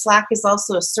 Remember, Slack is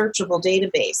also a searchable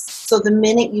database. So the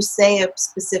minute you say a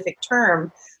specific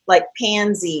term like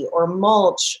pansy or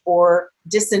mulch or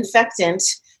disinfectant,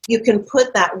 you can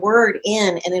put that word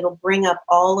in and it'll bring up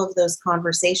all of those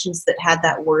conversations that had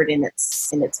that word in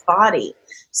its body.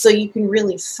 So you can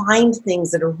really find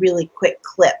things at a really quick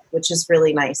clip, which is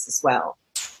really nice as well.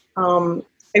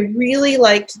 I really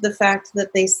liked the fact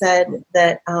that they said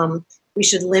that we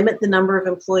should limit the number of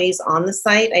employees on the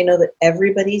site. I know that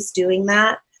everybody's doing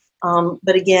that.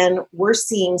 But again, we're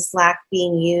seeing Slack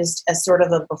being used as sort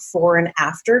of a before and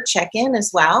after check-in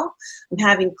as well. I'm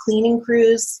having cleaning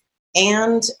crews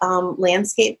and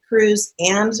landscape crews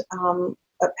and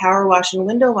power wash and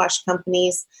window wash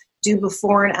companies do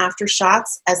before and after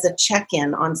shots as a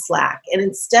check-in on Slack. And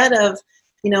instead of,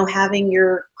 having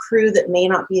your crew that may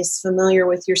not be as familiar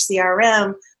with your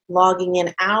CRM logging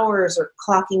in hours or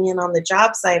clocking in on the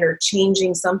job site or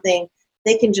changing something,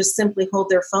 they can just simply hold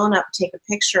their phone up, take a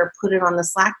picture, put it on the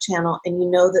Slack channel, and you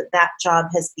know that that job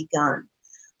has begun.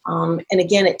 And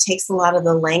again, it takes a lot of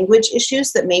the language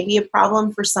issues that may be a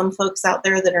problem for some folks out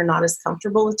there that are not as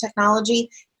comfortable with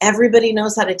technology. Everybody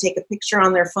knows how to take a picture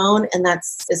on their phone, and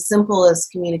that's as simple as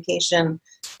communication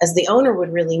as the owner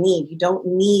would really need. You don't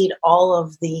need all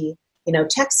of the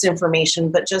text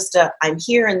information, but just I'm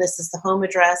here and this is the home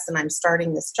address and I'm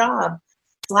starting this job.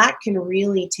 Slack can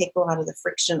really take a lot of the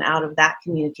friction out of that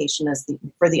communication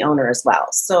for the owner as well.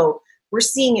 So we're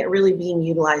seeing it really being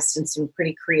utilized in some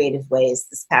pretty creative ways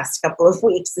this past couple of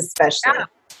weeks, especially. Yeah.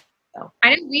 So.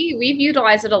 I know we've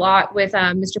utilized it a lot with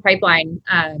Mr. Pipeline.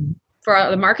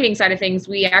 For the marketing side of things,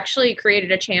 we actually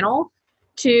created a channel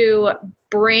to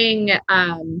bring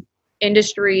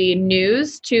industry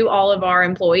news to all of our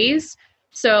employees.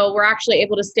 So we're actually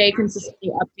able to stay consistently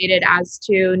updated as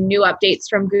to new updates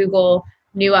from Google,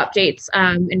 new updates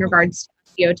in regards to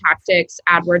SEO tactics,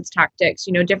 AdWords tactics,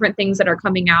 different things that are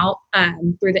coming out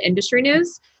through the industry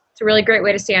news. It's a really great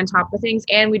way to stay on top of things.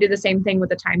 And we do the same thing with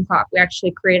the time clock. We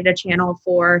actually created a channel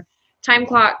for time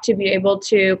clock to be able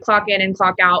to clock in and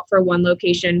clock out for one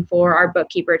location for our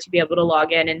bookkeeper to be able to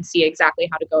log in and see exactly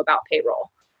how to go about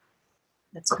payroll.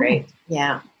 That's great.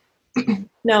 Yeah.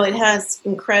 No, it has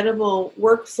incredible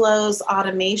workflows,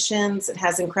 automations. It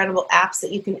has incredible apps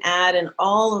that you can add, and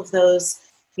all of those,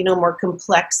 more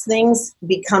complex things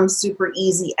become super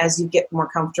easy as you get more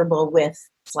comfortable with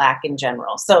Slack in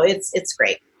general. So it's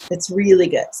great. It's really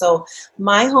good. So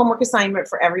my homework assignment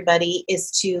for everybody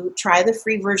is to try the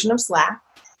free version of Slack,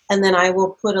 and then I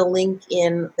will put a link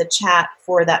in the chat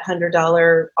for that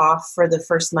 $100 off for the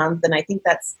first month. And I think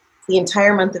that's the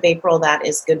entire month of April that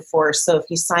is good for. So if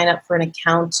you sign up for an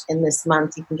account in this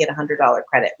month, you can get a $100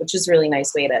 credit, which is a really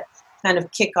nice way to kind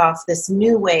of kick off this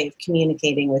new way of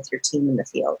communicating with your team in the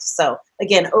field. So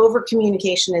again, over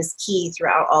communication is key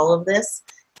throughout all of this.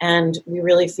 And we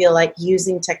really feel like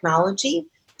using technology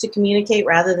to communicate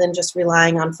rather than just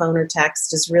relying on phone or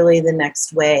text is really the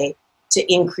next way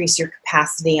to increase your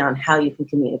capacity on how you can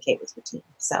communicate with your team.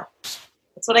 So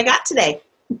that's what I got today.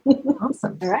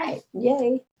 Awesome. All right.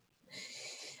 Yay.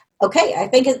 Okay, I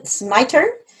think it's my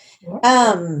turn.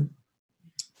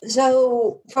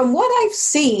 So from what I've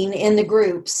seen in the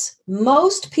groups,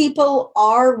 most people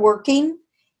are working.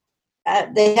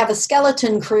 They have a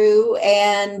skeleton crew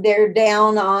and they're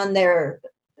down on their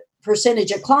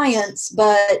percentage of clients.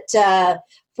 But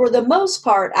for the most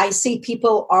part, I see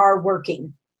people are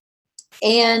working.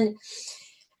 And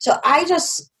so I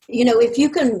just, if you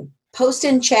can post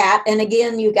in chat, and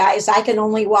again, you guys, I can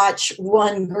only watch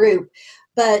one group.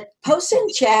 But post in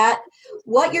chat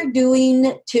what you're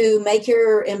doing to make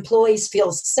your employees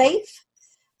feel safe.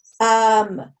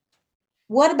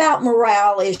 What about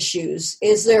morale issues?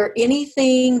 Is there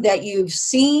anything that you've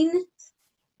seen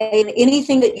and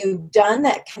anything that you've done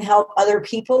that can help other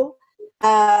people?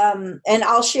 And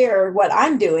I'll share what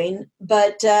I'm doing.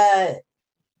 But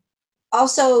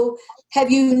also, have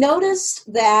you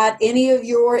noticed that any of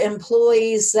your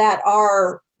employees that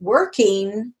are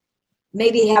working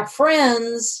maybe have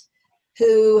friends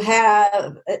who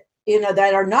have,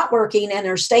 that are not working and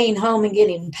are staying home and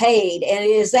getting paid? And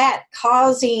is that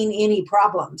causing any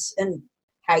problems? And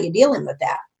how are you dealing with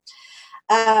that?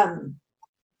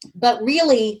 But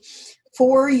really,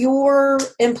 for your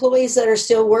employees that are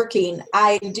still working,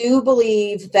 I do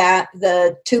believe that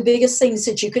the two biggest things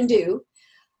that you can do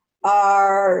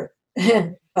are,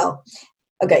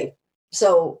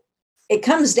 so it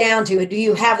comes down to, do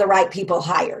you have the right people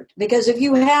hired? Because if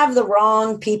you have the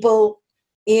wrong people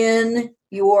in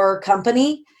your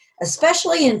company,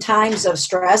 especially in times of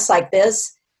stress like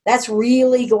this, that's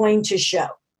really going to show.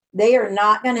 They are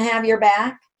not going to have your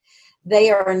back.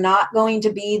 They are not going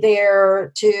to be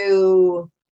there to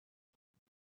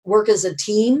work as a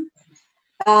team.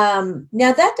 Now,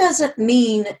 that doesn't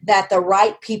mean that the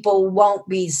right people won't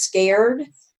be scared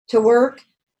to work.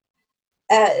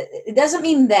 it doesn't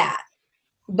mean that,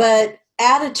 but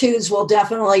attitudes will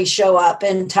definitely show up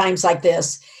in times like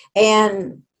this.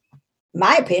 And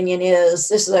my opinion is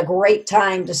this is a great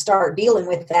time to start dealing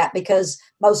with that, because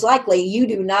most likely you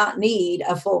do not need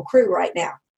a full crew right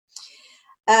now.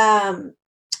 And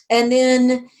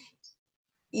then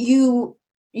you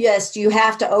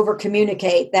have to over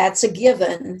communicate. That's a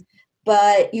given,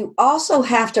 but you also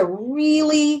have to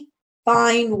really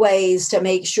find ways to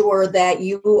make sure that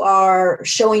you are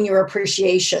showing your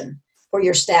appreciation for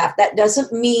your staff. That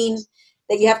doesn't mean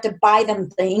that you have to buy them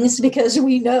things, because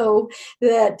we know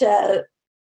that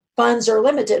funds are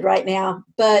limited right now,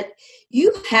 but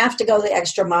you have to go the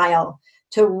extra mile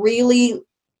to really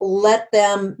let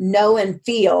them know and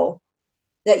feel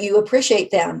that you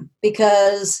appreciate them,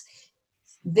 because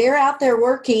they're out there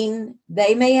working.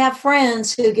 They may have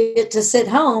friends who get to sit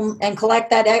home and collect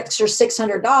that extra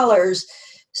 $600.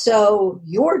 So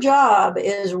your job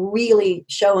is really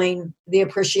showing the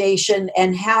appreciation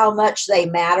and how much they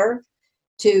matter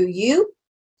to you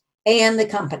and the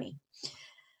company.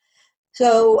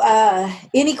 So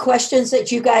any questions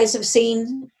that you guys have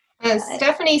seen?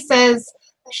 Stephanie says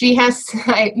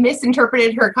I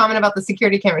misinterpreted her comment about the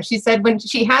security cameras. She said when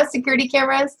she has security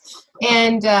cameras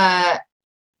and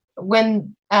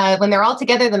when they're all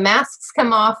together, the masks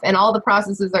come off and all the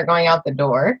processes are going out the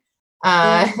door.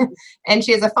 And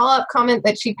she has a follow-up comment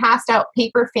that she passed out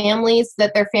paper families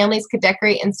that their families could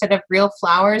decorate instead of real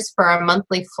flowers for our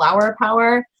monthly flower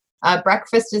power.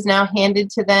 Breakfast is now handed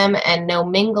to them and no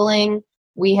mingling.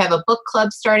 We have a book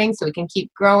club starting so we can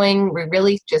keep growing. We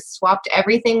really just swapped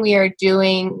everything we are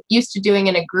used to doing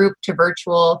in a group to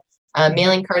virtual,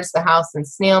 mailing cards to the house and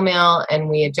snail mail, and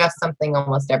we adjust something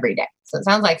almost every day. So it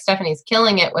sounds like Stephanie's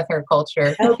killing it with her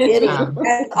culture. No kidding.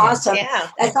 That's awesome. Yeah.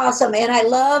 That's awesome. And I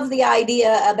love the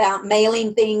idea about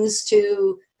mailing things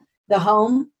to the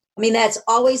home. I mean, that's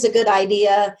always a good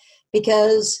idea,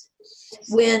 because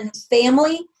when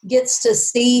family gets to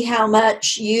see how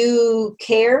much you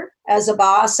care as a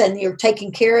boss and you're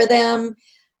taking care of them,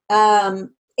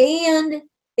 and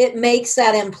it makes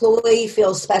that employee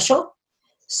feel special.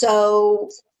 So,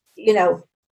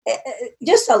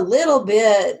 just a little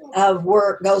bit of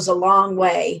work goes a long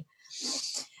way.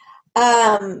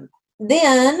 Then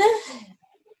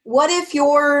what if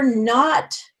you're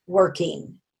not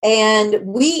working? And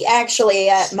we actually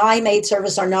at my maid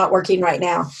service are not working right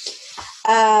now.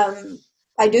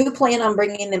 I do plan on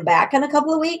bringing them back in a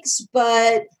couple of weeks,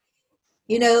 but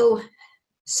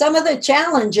some of the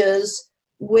challenges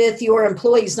with your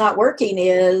employees not working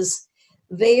is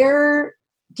they're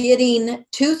getting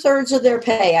 2/3 of their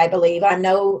pay, I believe. I'm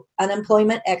no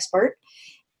unemployment expert.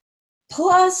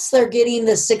 Plus, they're getting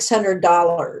the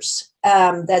 $600.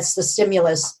 That's the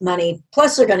stimulus money.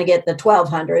 Plus, they're going to get the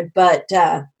 $1,200, but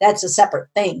that's a separate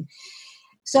thing.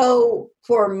 So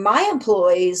for my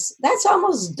employees, that's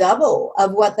almost double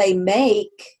of what they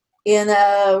make in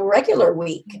a regular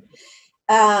week.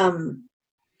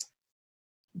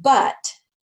 But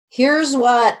here's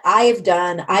what I've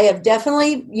done. I have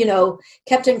definitely,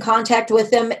 kept in contact with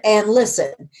them and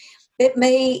listen. It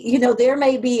may, there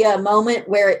may be a moment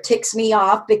where it ticks me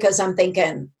off because I'm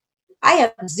thinking, I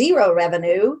have zero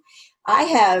revenue. I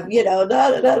have,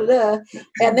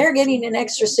 and they're getting an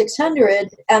extra 600.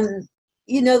 And,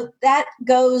 that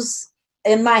goes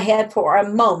in my head for a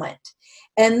moment.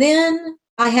 And then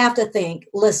I have to think,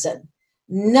 listen,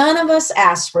 none of us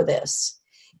asked for this.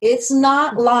 It's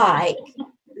not like,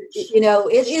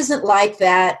 it isn't like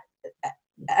that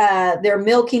they're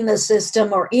milking the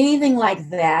system or anything like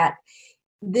that.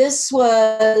 This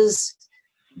was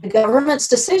the government's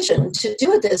decision to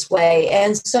do it this way.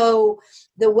 And so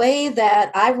the way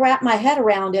that I wrap my head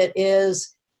around it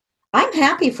is I'm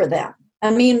happy for them. I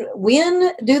mean,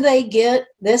 when do they get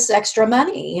this extra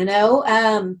money,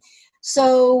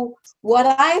 So what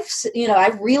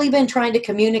I've really been trying to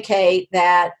communicate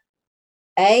that,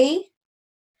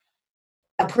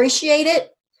 appreciate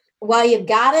it while you've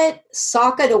got it,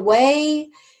 sock it away,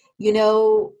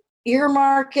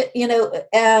 earmark it,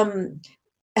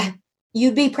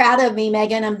 you'd be proud of me,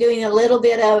 Megan. I'm doing a little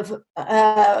bit of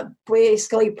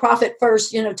basically profit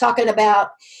first, talking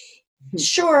about,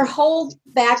 sure, hold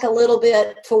back a little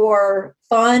bit for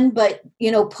fun, but,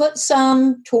 put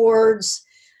some towards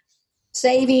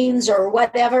savings or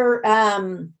whatever.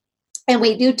 And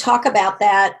we do talk about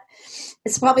that.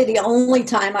 It's probably the only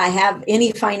time I have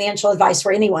any financial advice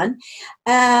for anyone.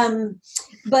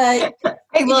 But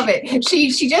I love it.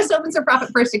 She just opens her Profit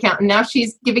First account and now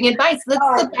she's giving advice.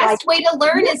 That's the best way to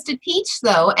learn is to teach,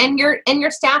 though, and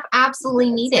your staff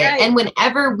absolutely need it. Right. And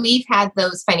whenever we've had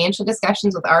those financial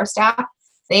discussions with our staff,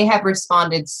 they have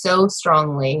responded so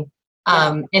strongly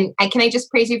And can I just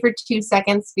praise you for 2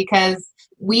 seconds? Because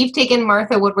we've taken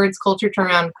Martha Woodward's Culture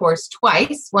Turnaround course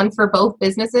twice, one for both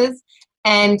businesses.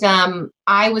 And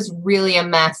I was really a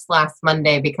mess last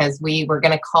Monday because we were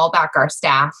going to call back our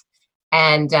staff,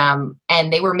 and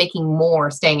they were making more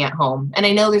staying at home. And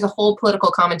I know there's a whole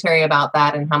political commentary about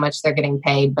that and how much they're getting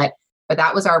paid, but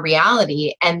that was our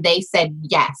reality. And they said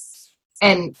yes.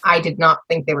 And I did not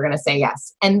think they were going to say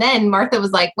yes. And then Martha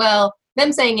was like, well,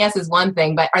 them saying yes is one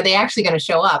thing, but are they actually going to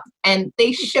show up? And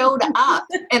they showed up,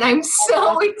 and I'm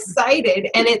so excited.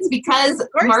 And it's because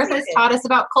Martha's taught us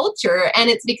about culture, and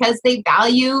it's because they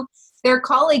value their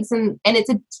colleagues, and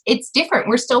it's different.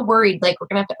 We're still worried, like we're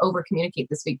going to have to over communicate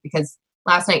this week, because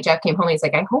last night Jeff came home and he's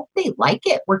like, I hope they like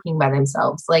it working by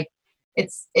themselves. Like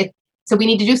so we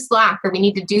need to do Slack, or we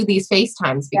need to do these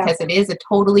FaceTimes, because it is a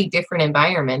totally different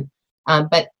environment.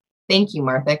 But thank you,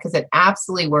 Martha, because it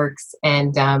absolutely works.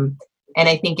 And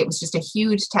I think it was just a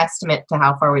huge testament to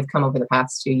how far we've come over the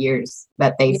past 2 years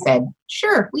that they said,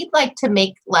 sure, we'd like to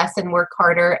make less and work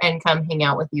harder and come hang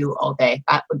out with you all day.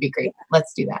 That would be great.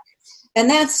 Let's do that. And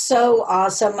that's so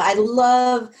awesome. I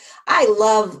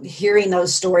love hearing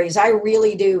those stories. I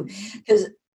really do. Because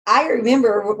I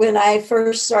remember when I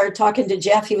first started talking to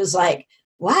Jeff, he was like,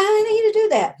 why do I need to do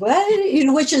that?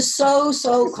 What? Which is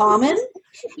so common.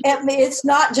 I mean, it's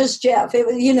not just Jeff.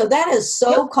 That is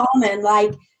so common.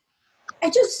 Like, I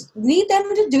just need them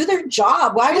to do their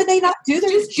job. Why would they not do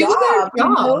their job? Do their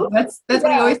job. That's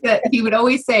what he always said. He would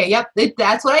always say, yep,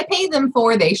 that's what I pay them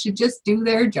for. They should just do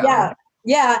their job.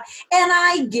 Yeah. And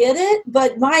I get it.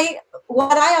 But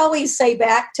what I always say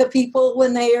back to people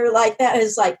when they are like that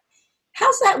is like,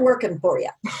 how's that working for you?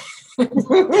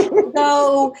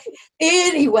 So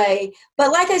anyway,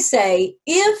 but like I say,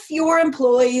 if your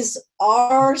employees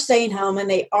are staying home and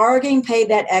they are getting paid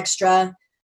that extra,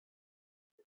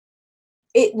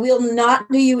 it will not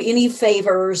do you any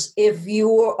favors if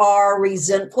you are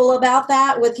resentful about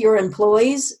that with your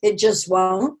employees. It just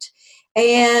won't.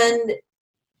 And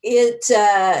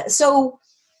so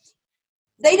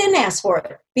they didn't ask for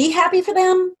it. Be happy for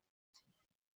them.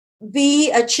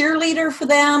 Be a cheerleader for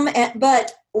them.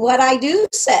 But what I do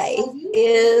say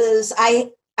is I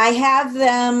have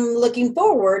them looking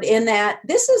forward in that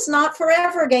this is not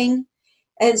forever again.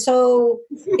 And so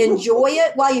enjoy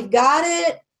it while you've got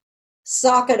it.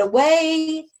 Sock it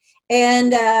away.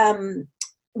 And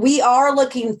we are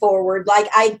looking forward. Like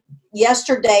I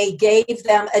yesterday gave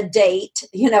them a date.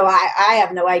 I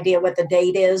have no idea what the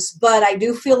date is, but I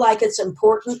do feel like it's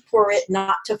important for it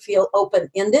not to feel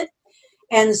open-ended.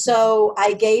 And so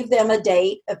I gave them a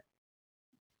date a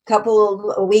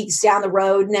couple of weeks down the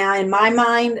road. Now, in my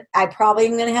mind, I probably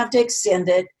am going to have to extend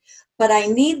it, but I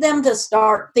need them to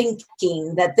start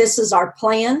thinking that this is our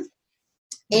plan.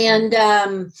 And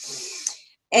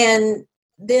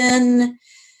then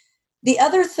the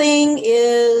other thing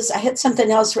is, I had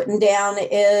something else written down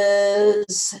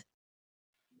is,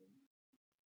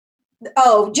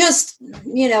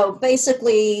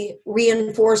 basically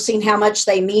reinforcing how much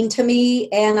they mean to me,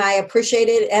 and I appreciate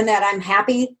it, and that I'm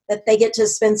happy that they get to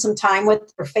spend some time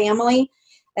with their family.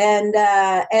 And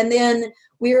then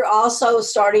we're also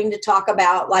starting to talk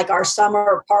about like our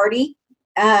summer party.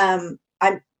 I'm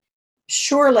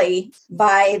surely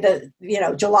by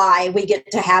July we get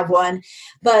to have one,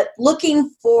 but looking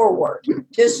forward,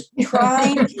 just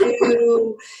trying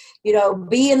to,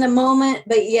 be in the moment,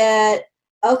 but yet,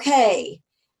 okay,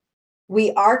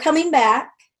 we are coming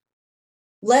back.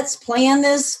 Let's plan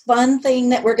this fun thing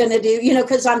that we're going to do,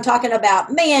 because I'm talking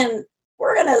about, man,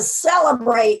 we're going to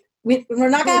celebrate. We're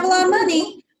not going to have a lot of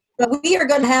money, but we are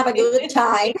going to have a good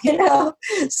time,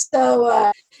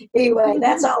 So anyway,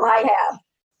 that's all I have.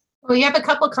 Well, you have a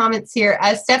couple comments here.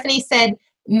 Stephanie said,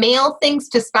 mail things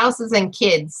to spouses and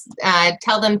kids.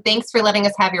 Tell them, thanks for letting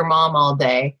us have your mom all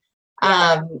day.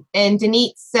 Yeah. And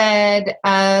Denise said,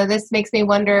 this makes me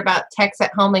wonder about techs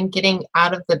at home and getting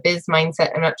out of the biz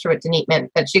mindset. I'm not sure what Denise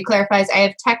meant, but she clarifies, I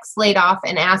have techs laid off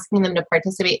and asking them to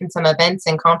participate in some events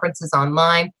and conferences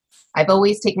online. I've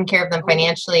always taken care of them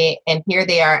financially, and here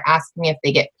they are asking if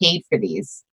they get paid for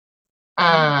these.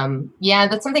 Yeah,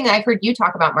 that's something I've heard you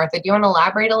talk about, Martha. Do you want to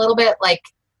elaborate a little bit? Like,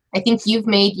 I think you've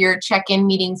made your check-in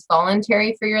meetings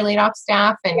voluntary for your laid-off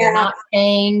staff, and you're not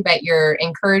paying, but you're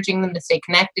encouraging them to stay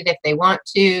connected if they want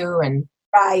to. And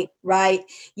Right.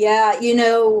 Yeah,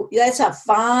 that's a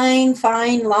fine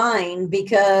line,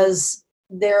 because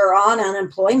they're on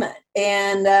unemployment.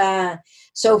 And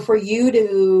so for you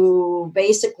to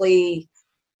basically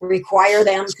require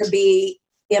them to be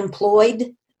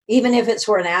employed, even if it's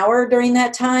for an hour during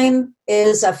that time,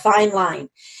 is a fine line.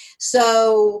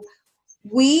 So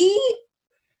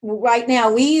right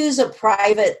now we use a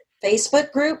private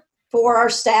Facebook group for our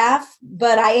staff,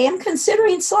 but I am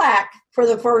considering Slack for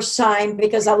the first time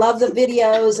because I love the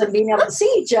videos and being able to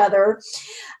see each other.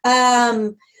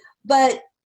 But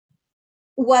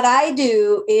what I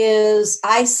do is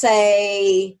I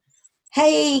say,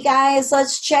 hey guys,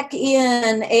 let's check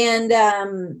in.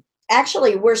 And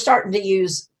actually, we're starting to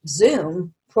use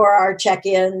Zoom for our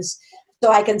check-ins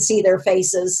so I can see their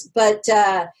faces. But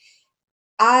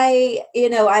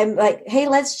I'm like, hey,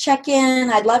 let's check in.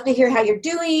 I'd love to hear how you're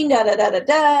doing, da, da, da, da,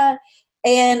 da.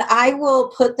 And I will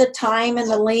put the time and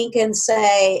the link and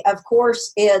say, of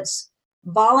course, it's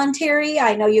voluntary.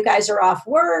 I know you guys are off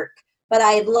work, but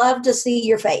I'd love to see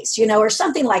your face, or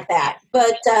something like that.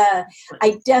 But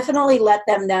I definitely let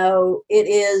them know it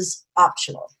is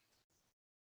optional.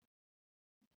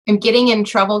 I'm getting in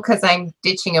trouble because I'm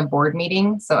ditching a board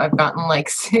meeting. So I've gotten like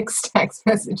 6 text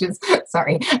messages.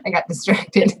 Sorry, I got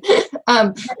distracted.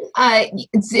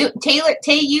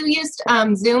 Tay, you used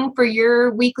Zoom for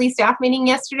your weekly staff meeting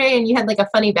yesterday, and you had like a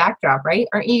funny backdrop, right?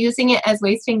 Aren't you using it as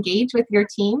ways to engage with your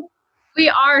team? We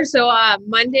are. So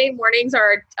Monday mornings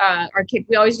are our kick.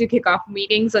 We always do kickoff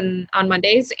meetings on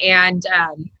Mondays, and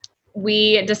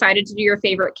we decided to do your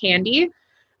favorite candy.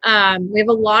 We have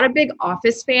a lot of big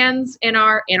Office fans in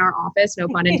our office, no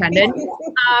pun intended.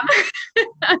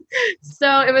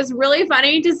 So it was really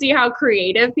funny to see how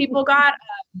creative people got.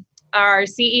 Our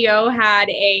CEO had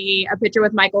a picture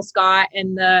with Michael Scott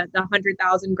and the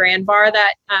 100,000 grand bar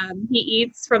that he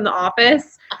eats from The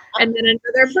Office. And then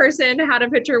another person had a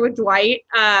picture with Dwight.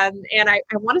 And I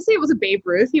want to say it was a Babe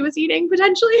Ruth he was eating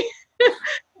potentially.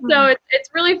 So it's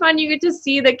really fun. You get to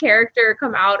see the character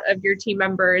come out of your team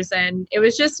members. And it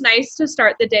was just nice to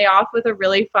start the day off with a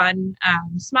really fun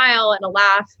smile and a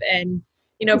laugh and,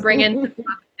 bring in some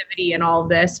positivity in all of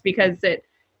this because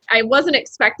I wasn't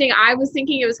expecting, I was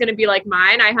thinking it was going to be like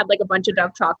mine. I had like a bunch of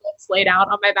Dove chocolates laid out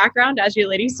on my background, as you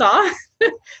ladies saw.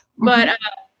 But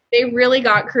they really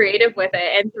got creative with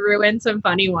it and threw in some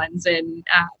funny ones. And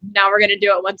now we're going to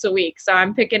do it once a week. So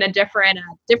I'm picking a different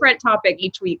topic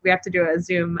each week. We have to do a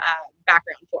Zoom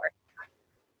background for.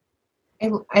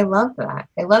 I love that.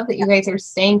 I love that you guys are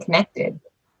staying connected.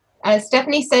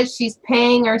 Stephanie says she's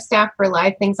paying our staff for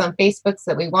live things on Facebook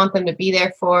so that we want them to be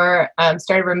there for.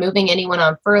 Started removing anyone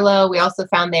on furlough. We also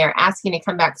found they are asking to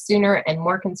come back sooner and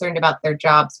more concerned about their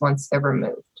jobs once they're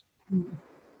removed.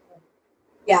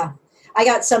 Yeah, I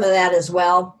got some of that as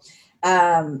well.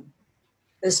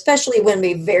 Especially when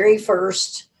we very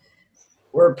first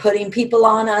were putting people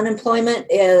on unemployment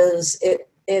it's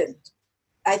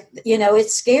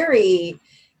scary.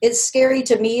 It's scary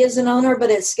to me as an owner, but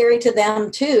it's scary to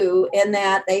them too, in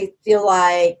that they feel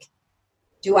like,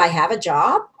 do I have a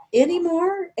job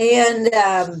anymore? And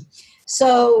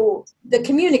so the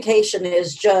communication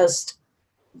is just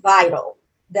vital,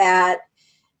 that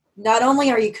not only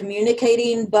are you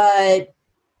communicating, but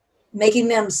making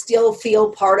them still feel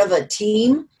part of a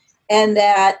team and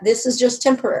that this is just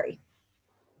temporary.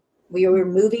 We are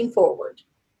moving forward.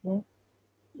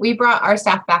 We brought our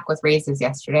staff back with raises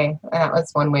yesterday. That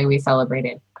was one way we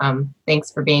celebrated.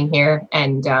 Thanks for being here.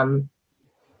 And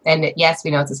yes, we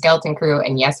know it's a skeleton crew.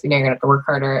 And yes, we know you're going to have to work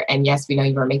harder. And yes, we know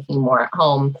you were making more at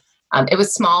home. It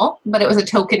was small, but it was a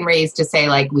token raise to say,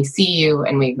 like, we see you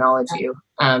and we acknowledge you.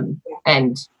 And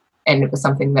it was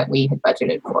something that we had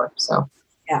budgeted for. So,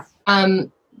 yeah.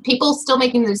 People still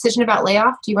making the decision about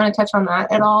layoff. Do you want to touch on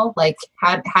that at all? Like,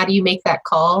 how do you make that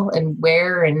call and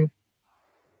where? And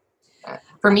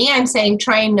for me, I'm saying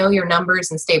try and know your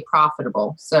numbers and stay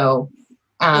profitable. So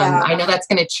I know that's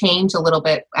going to change a little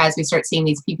bit as we start seeing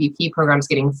these PPP programs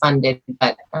getting funded.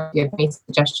 But do you have any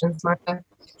suggestions, Martha?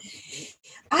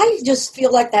 I just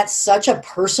feel like that's such a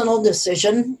personal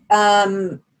decision.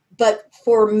 But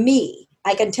for me,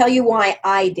 I can tell you why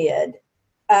I did.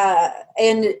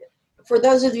 And for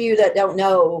those of you that don't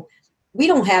know, we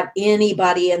don't have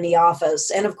anybody in the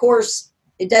office. And of course,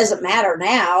 it doesn't matter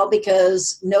now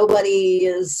because nobody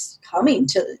is coming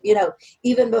to,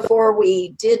 even before we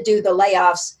did do the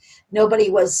layoffs,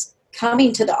 nobody was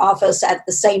coming to the office at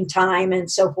the same time and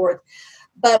so forth.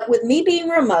 But with me being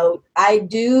remote, I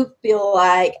do feel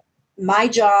like my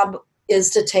job is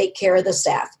to take care of the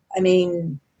staff. I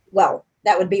mean, well,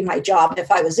 that would be my job if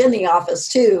I was in the office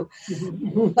too.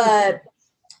 But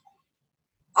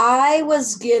I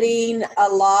was getting a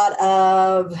lot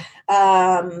of,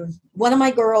 one of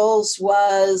my girls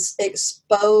was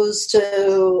exposed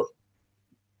to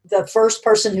the first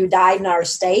person who died in our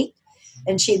state,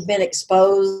 and she'd been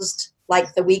exposed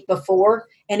like the week before,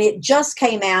 and it just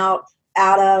came out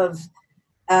of,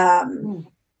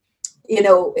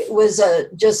 it was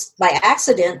just by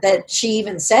accident that she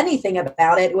even said anything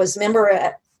about it. It was,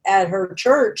 remember, at her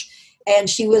church, and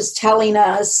she was telling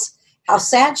us how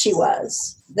sad she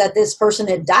was that this person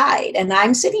had died. And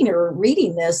I'm sitting here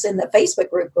reading this in the Facebook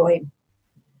group going,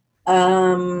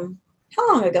 how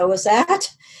long ago was that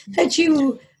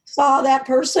you saw that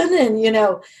person?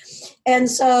 And, and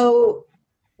so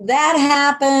that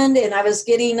happened, and I was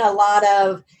getting a lot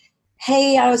of,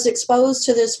 hey, I was exposed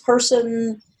to this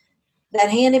person that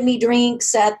handed me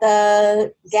drinks at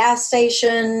the gas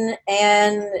station,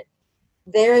 and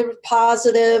they're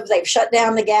positive. They've shut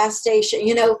down the gas station.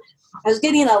 I was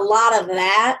getting a lot of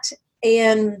that,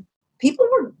 and people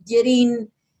were getting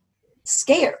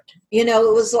scared. It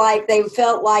was like they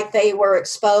felt like they were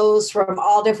exposed from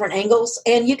all different angles.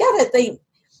 And you got to think,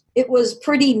 it was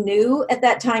pretty new at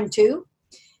that time too.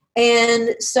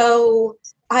 And so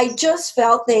I just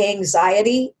felt the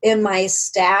anxiety in my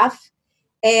staff,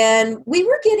 and we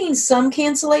were getting some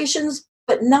cancellations,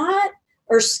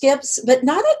 or skips, but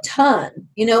not a ton.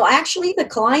 Actually the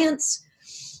clients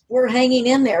were hanging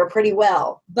in there pretty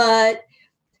well. But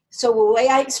so the way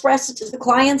I expressed it to the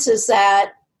clients is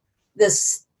that the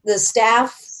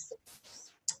staff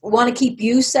want to keep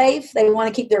you safe. They want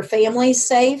to keep their families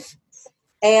safe,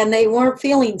 and they weren't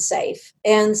feeling safe.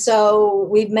 And so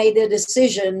we've made the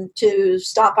decision to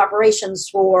stop operations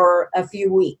for a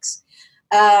few weeks.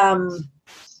 And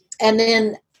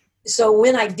then, so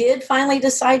when I did finally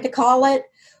decide to call it,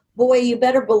 boy, you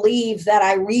better believe that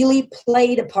I really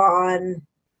played upon,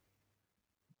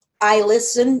 I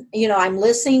listen, I'm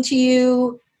listening to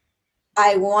you.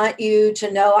 I want you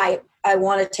to know I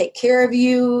want to take care of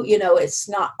you. It's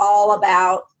not all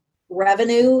about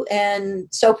revenue and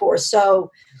so forth.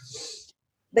 So,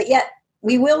 but yet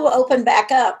we will open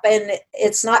back up, and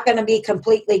it's not going to be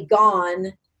completely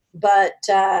gone, but,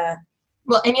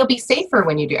 well, and you'll be safer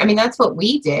when you do. I mean, that's what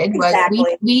we did. Exactly.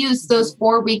 Was we used those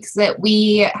 4 weeks that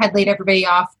we had laid everybody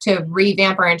off to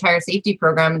revamp our entire safety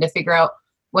program and to figure out,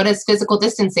 what does physical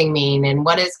distancing mean? And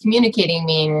what does communicating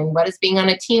mean? And what does being on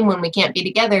a team when we can't be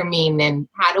together mean? And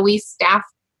how do we staff?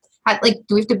 Do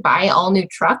we have to buy all new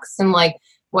trucks? And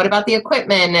what about the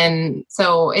equipment? And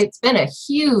so it's been a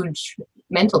huge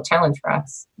mental challenge for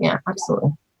us. Yeah,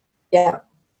 absolutely. Yeah.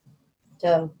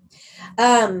 So,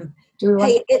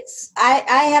 hey,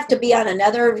 I have to be on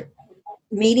another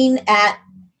meeting at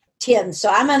 10, so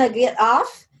I'm going to get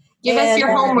off. Give us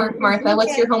your homework, Martha.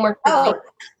 What's your homework?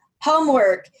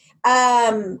 Homework.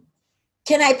 Can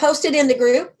I post it in the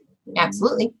group?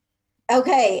 Absolutely.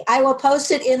 Okay, I will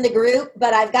post it in the group,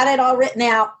 but I've got it all written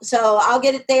out, so I'll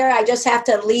get it there. I just have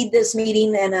to lead this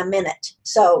meeting in a minute.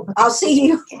 So I'll see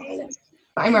you.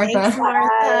 Bye, Martha. Thanks,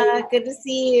 Martha. Good to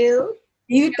see you.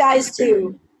 You guys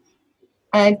too.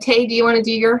 Tay, do you want to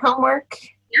do your homework?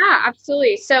 Yeah,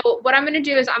 absolutely. So what I'm going to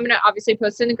do is I'm going to obviously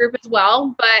post in the group as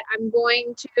well, but I'm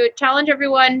going to challenge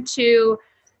everyone to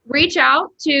reach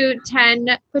out to 10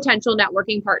 potential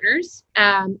networking partners.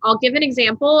 I'll give an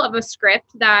example of a script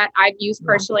that I've used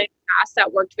personally in the past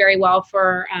that worked very well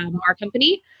for our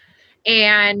company.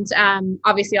 And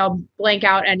obviously I'll blank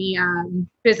out any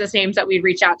business names that we'd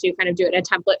reach out to, kind of do it in a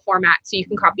template format so you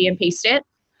can copy and paste it.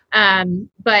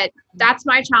 But that's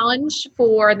my challenge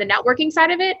for the networking side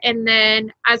of it. And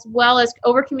then as well as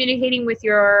over communicating with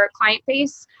your client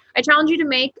base, I challenge you to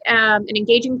make an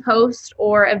engaging post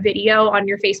or a video on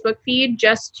your Facebook feed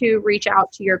just to reach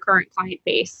out to your current client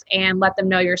base and let them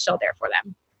know you're still there for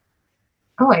them.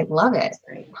 Oh, I love it.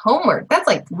 Homework. That's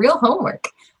like real homework.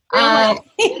 My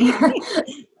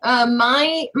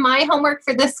homework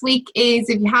for this week is,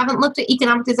 if you haven't looked at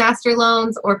economic disaster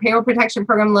loans or payroll protection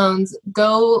program loans,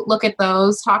 go look at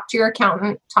those. Talk to your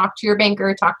accountant, talk to your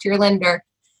banker, talk to your lender.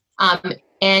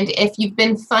 And if you've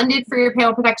been funded for your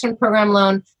payroll protection program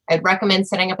loan, I'd recommend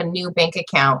setting up a new bank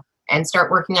account and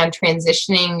start working on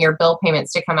transitioning your bill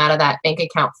payments to come out of that bank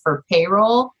account for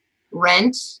payroll,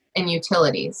 rent, and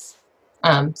utilities.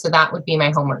 So that would be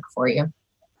my homework for you.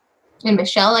 And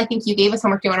Michelle, I think you gave us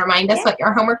homework. Do you want to remind us what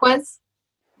your homework was?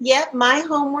 Yep, my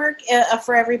homework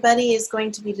for everybody is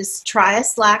going to be to try a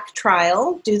Slack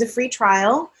trial, do the free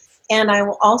trial, and I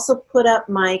will also put up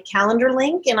my calendar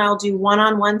link, and I'll do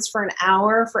one-on-ones for an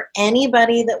hour for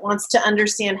anybody that wants to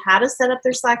understand how to set up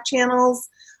their Slack channels.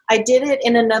 I did it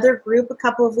in another group a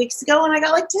couple of weeks ago, and I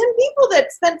got like 10 people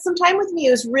that spent some time with me.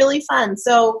 It was really fun.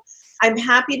 So I'm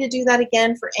happy to do that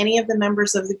again for any of the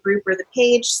members of the group or the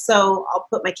page. So I'll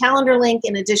put my calendar link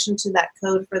in addition to that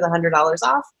code for the $100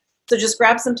 off. So just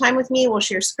grab some time with me. We'll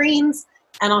share screens,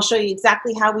 and I'll show you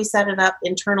exactly how we set it up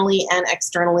internally and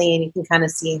externally, and you can kind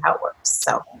of see how it works.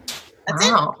 So that's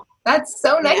it. That's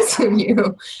so nice of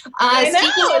you. I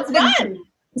know, it's fun.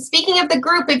 Speaking of the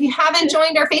group, if you haven't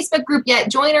joined our Facebook group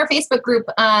yet, join our Facebook group.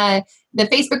 The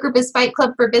Facebook group is Fight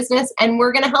Club for Business, and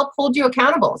we're going to help hold you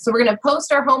accountable. So we're going to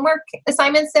post our homework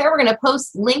assignments there. We're going to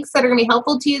post links that are going to be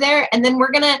helpful to you there. And then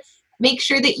we're going to make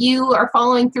sure that you are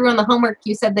following through on the homework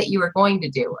you said that you were going to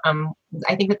do.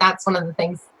 I think that that's one of the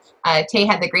things. Tay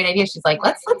had the great idea. She's like,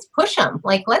 let's push them.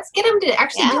 Like, let's get them to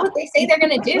actually do what they say they're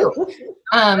going to do.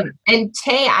 And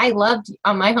Tay, I loved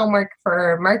on my homework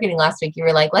for marketing last week, you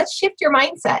were like, let's shift your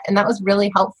mindset. And that was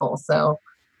really helpful. So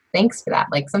thanks for that.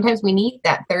 Like, sometimes we need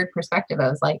that third perspective. I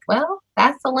was like, well,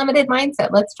 that's a limited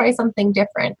mindset. Let's try something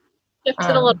different. Shift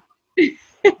it a little.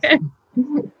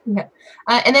 Yeah.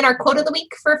 And then our quote of the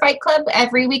week for Fight Club.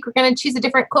 Every week we're going to choose a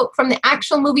different quote from the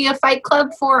actual movie of Fight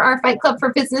Club for our Fight Club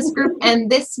for Business group. And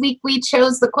this week we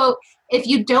chose the quote, if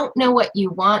you don't know what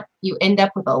you want, you end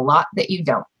up with a lot that you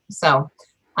don't. So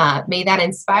may that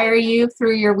inspire you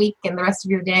through your week and the rest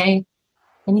of your day.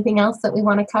 Anything else that we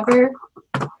want to cover?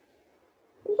 I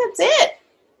think that's it.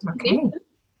 Okay.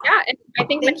 Yeah, and I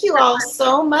think Thank you all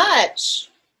so much.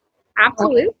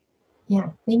 absolutely.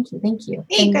 Yeah. Thank you. Thank you.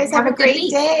 Hey, you And guys have a good great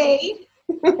week. day.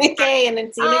 Okay, and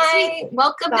then see you next week. Bye.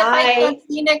 Welcome to Bye. Fight Club.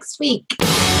 See you next week.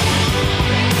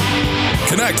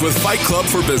 Connect with Fight Club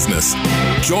for Business.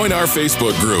 Join our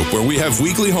Facebook group where we have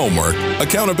weekly homework,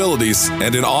 accountabilities,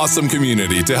 and an awesome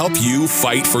community to help you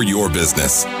fight for your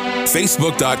business.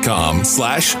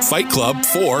 Facebook.com/Fight Club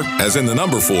 4, as in the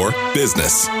number 4,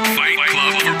 business. Fight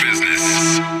Club for